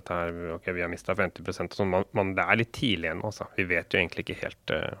sier at dette ok, vi har mistet 50%, sånn, det litt tidlig ennå, altså. Vi vet jo egentlig ikke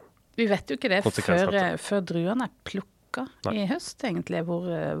helt Vi vet jo ikke det før druene plukket I høst, egentlig, hvor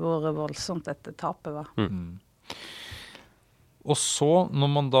voldsomt dette tapet var. Og så,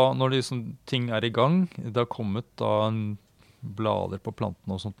 når liksom, ting I gang, det har kommet da blader på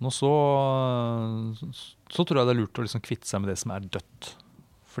plantene og sånt, og så tror jeg det lurt å liksom kvitte seg med det som dødt.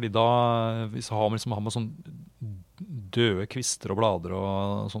 Fordi da, hvis har man sånn døde kvister og blader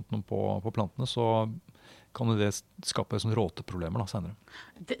og sånt på plantene, så kan det skape sånn råteproblemer da, senere.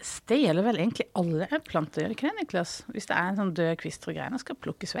 Det gjelder vel egentlig alle planter, gjør det ikke det, Niklas? Hvis det en sånn døde kvister og greiner, skal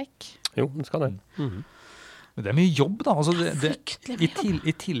plukkes vekk. Jo, det skal det. Men det mye jobb da. Altså, I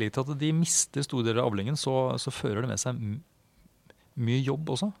tillegg til at de mister store deler av avlingen, så fører det med seg mye jobb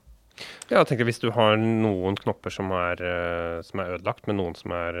også. Ja, jeg tenker hvis du har noen knopper som ødelagt, men noen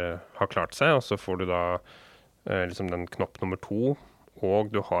som har klart seg, og så får du da liksom den knopp nummer 2,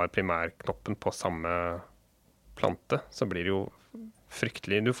 og du har primærknoppen på samme plante, så blir det jo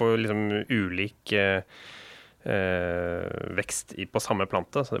fryktelig. Du får jo liksom ulik vekst på samme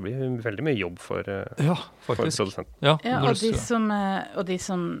plante, så det blir veldig mye jobb for produsenten. Ja, og de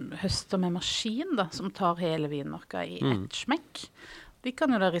som høster med maskin, da, som tar hele vinmarka I ett smekk, de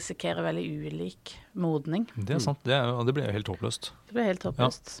kan jo da risikere veldig ulik modning. Det sant, det blir jo helt håpløst. Det blir helt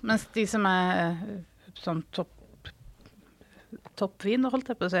håpløst. Ja. Mens de som sånn toppviner,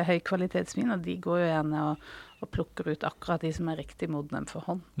 holdt jeg på å si, høykvalitetsviner, de går jo gjerne og plukker ut akkurat de som riktig modne for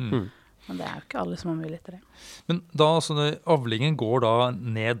hånd. Men det jo ikke alle som har mulighet til det. Men da, avlingen går da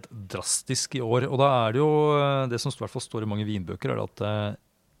ned drastisk I år, og da det jo, det som I hvert fall står I mange vinbøker, at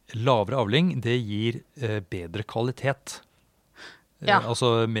lavere avling, det gir bedre kvalitet.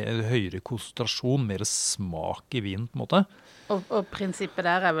 Altså med høyere konsentrasjon, mer smak I vinen på en måte. Og prinsippet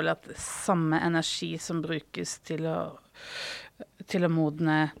der vel at samme energi som brukes til å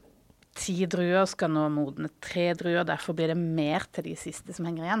modne 10 druer skal nå modne 3 druer, derfor blir det mer til de siste som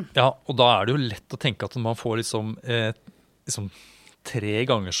henger igjen. Ja, og da det jo lett å tenke at man får liksom 3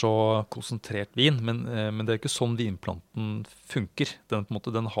 ganger så konsentrert vin, men det ikke sånn vinplanten funker.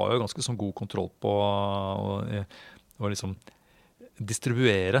 Den har jo ganske sånn god kontroll på å liksom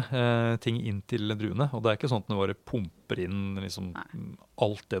distribuere ting inn til druene, og det ikke sånn at den bare pumper inn liksom,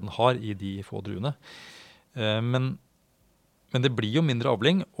 alt det den har I de få druene. Men det blir jo mindre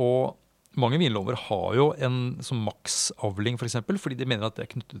avling, og mange vinlover har jo en som maksavling for eksempel, fordi de mener at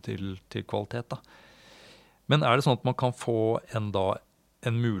det knyttet til kvalitet. Da. Men det sånn at man kan få en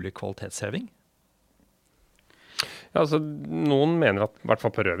mulig kvalitetsheving? Ja, altså noen mener at I hvert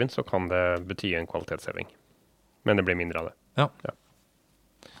fall på rødvin så kan det bety en kvalitetsheving. Men det blir mindre av det. Ja.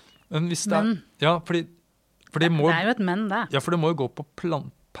 Men hvis ja, fordi det må, det jo et men der. Ja, for det må jo gå på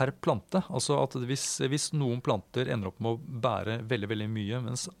per plante. Altså at hvis noen planter ender opp med å bære veldig, veldig mye,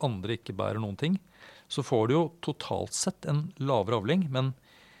 mens andre ikke bærer noen ting, så får du jo totalt sett en lavere avling, men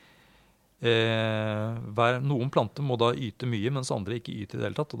noen planter må da yte mye, mens andre ikke yter I det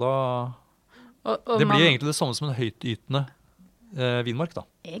hele tatt. Og da, det blir egentlig det samme som en høytytende vinmark da.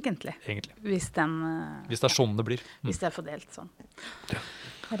 Egentlig. Hvis det sånn det blir. Hvis det fordelt sånn. Ja,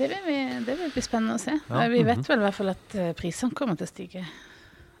 det vil bli spennende å se. Ja. Vi vet vel I hvert fall at prisene kommer til å stige.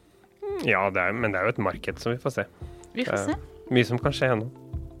 Ja, men det jo et marked som vi får se. Vi får se. Mye som kan skje ennå.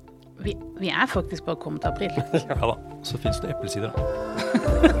 Vi faktisk bare kommet til april. Ja da, så finnes det eplesider.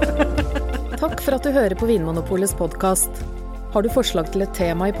 Takk for at du hører på Vinmonopolets podcast. Har du forslag til et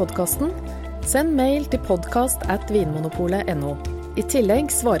tema I podcasten? Send mail til podcast@vinmonopolet.no. I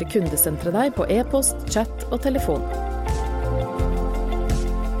tillegg svarer kundesenteret deg på e-post, chat og telefon.